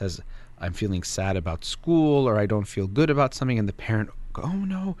says, I'm feeling sad about school, or I don't feel good about something, and the parent go, oh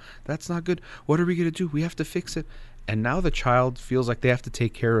no, that's not good. What are we going to do? We have to fix it. And now the child feels like they have to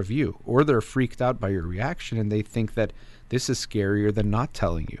take care of you, or they're freaked out by your reaction and they think that this is scarier than not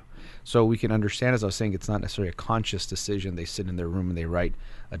telling you. So we can understand, as I was saying, it's not necessarily a conscious decision. They sit in their room and they write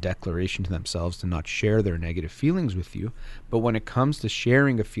a declaration to themselves to not share their negative feelings with you. But when it comes to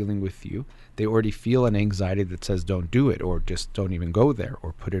sharing a feeling with you, they already feel an anxiety that says don't do it, or just don't even go there,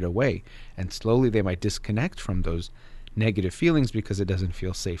 or put it away. And slowly they might disconnect from those negative feelings because it doesn't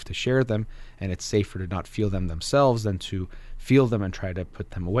feel safe to share them, and it's safer to not feel them themselves than to feel them and try to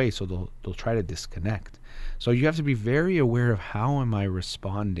put them away. So they'll try to disconnect. So you have to be very aware of how am I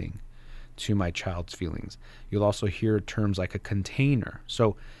responding to my child's feelings. You'll also hear terms like a container.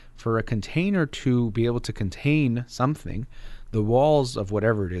 So for a container to be able to contain something, the walls of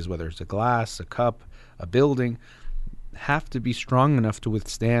whatever it is, whether it's a glass, a cup, a building, have to be strong enough to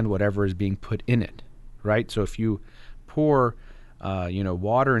withstand whatever is being put in it, right? So if you pour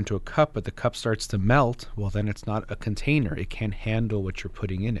water into a cup, but the cup starts to melt, well, then it's not a container. It can't handle what you're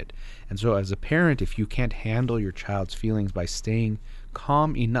putting in it. And so as a parent, if you can't handle your child's feelings by staying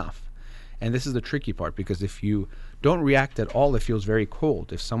calm enough, and this is the tricky part, because if you don't react at all, it feels very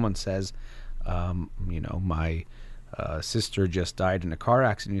cold. If someone says, my sister just died in a car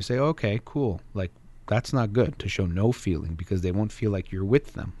accident, you say, okay, cool. Like, that's not good to show no feeling, because they won't feel like you're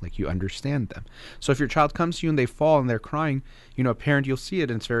with them, like you understand them. So if your child comes to you and they fall and they're crying, a parent, you'll see it,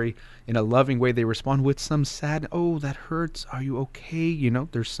 and it's very, in a loving way, they respond with some sad, oh, that hurts. Are you okay?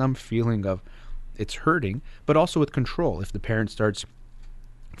 There's some feeling of it's hurting, but also with control. If the parent starts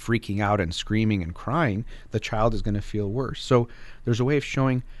freaking out and screaming and crying, the child is going to feel worse. So there's a way of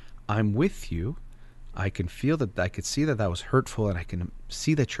showing I'm with you. I can feel that, I could see that was hurtful, and I can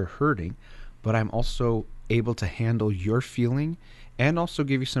see that you're hurting, but I'm also able to handle your feeling and also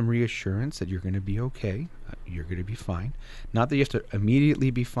give you some reassurance that you're going to be okay. You're going to be fine. Not that you have to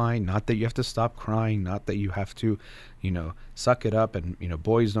immediately be fine, not that you have to stop crying, not that you have to, suck it up and,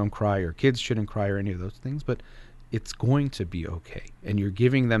 boys don't cry or kids shouldn't cry or any of those things, but it's going to be okay. And you're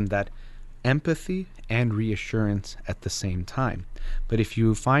giving them that empathy and reassurance at the same time. But if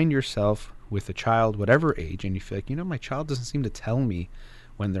you find yourself with a child, whatever age, and you feel like, my child doesn't seem to tell me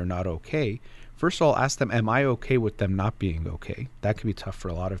when they're not okay, first of all, ask them, am I okay with them not being okay? That can be tough for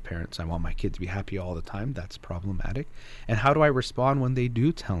a lot of parents. I want my kid to be happy all the time. That's problematic. And how do I respond when they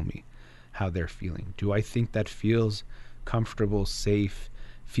do tell me how they're feeling? Do I think that feels comfortable, safe,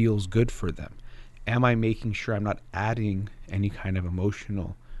 feels good for them? Am I making sure I'm not adding any kind of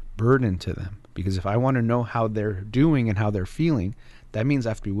emotional burden to them? Because if I want to know how they're doing and how they're feeling, that means I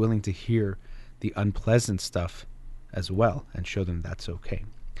have to be willing to hear the unpleasant stuff as well and show them that's okay.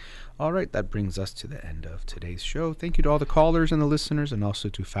 All right, that brings us to the end of today's show. Thank you to all the callers and the listeners, and also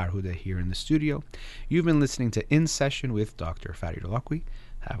to Farhuda here in the studio. You've been listening to In Session with Dr. Farid Holakwi.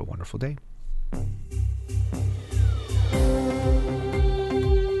 Have a wonderful day.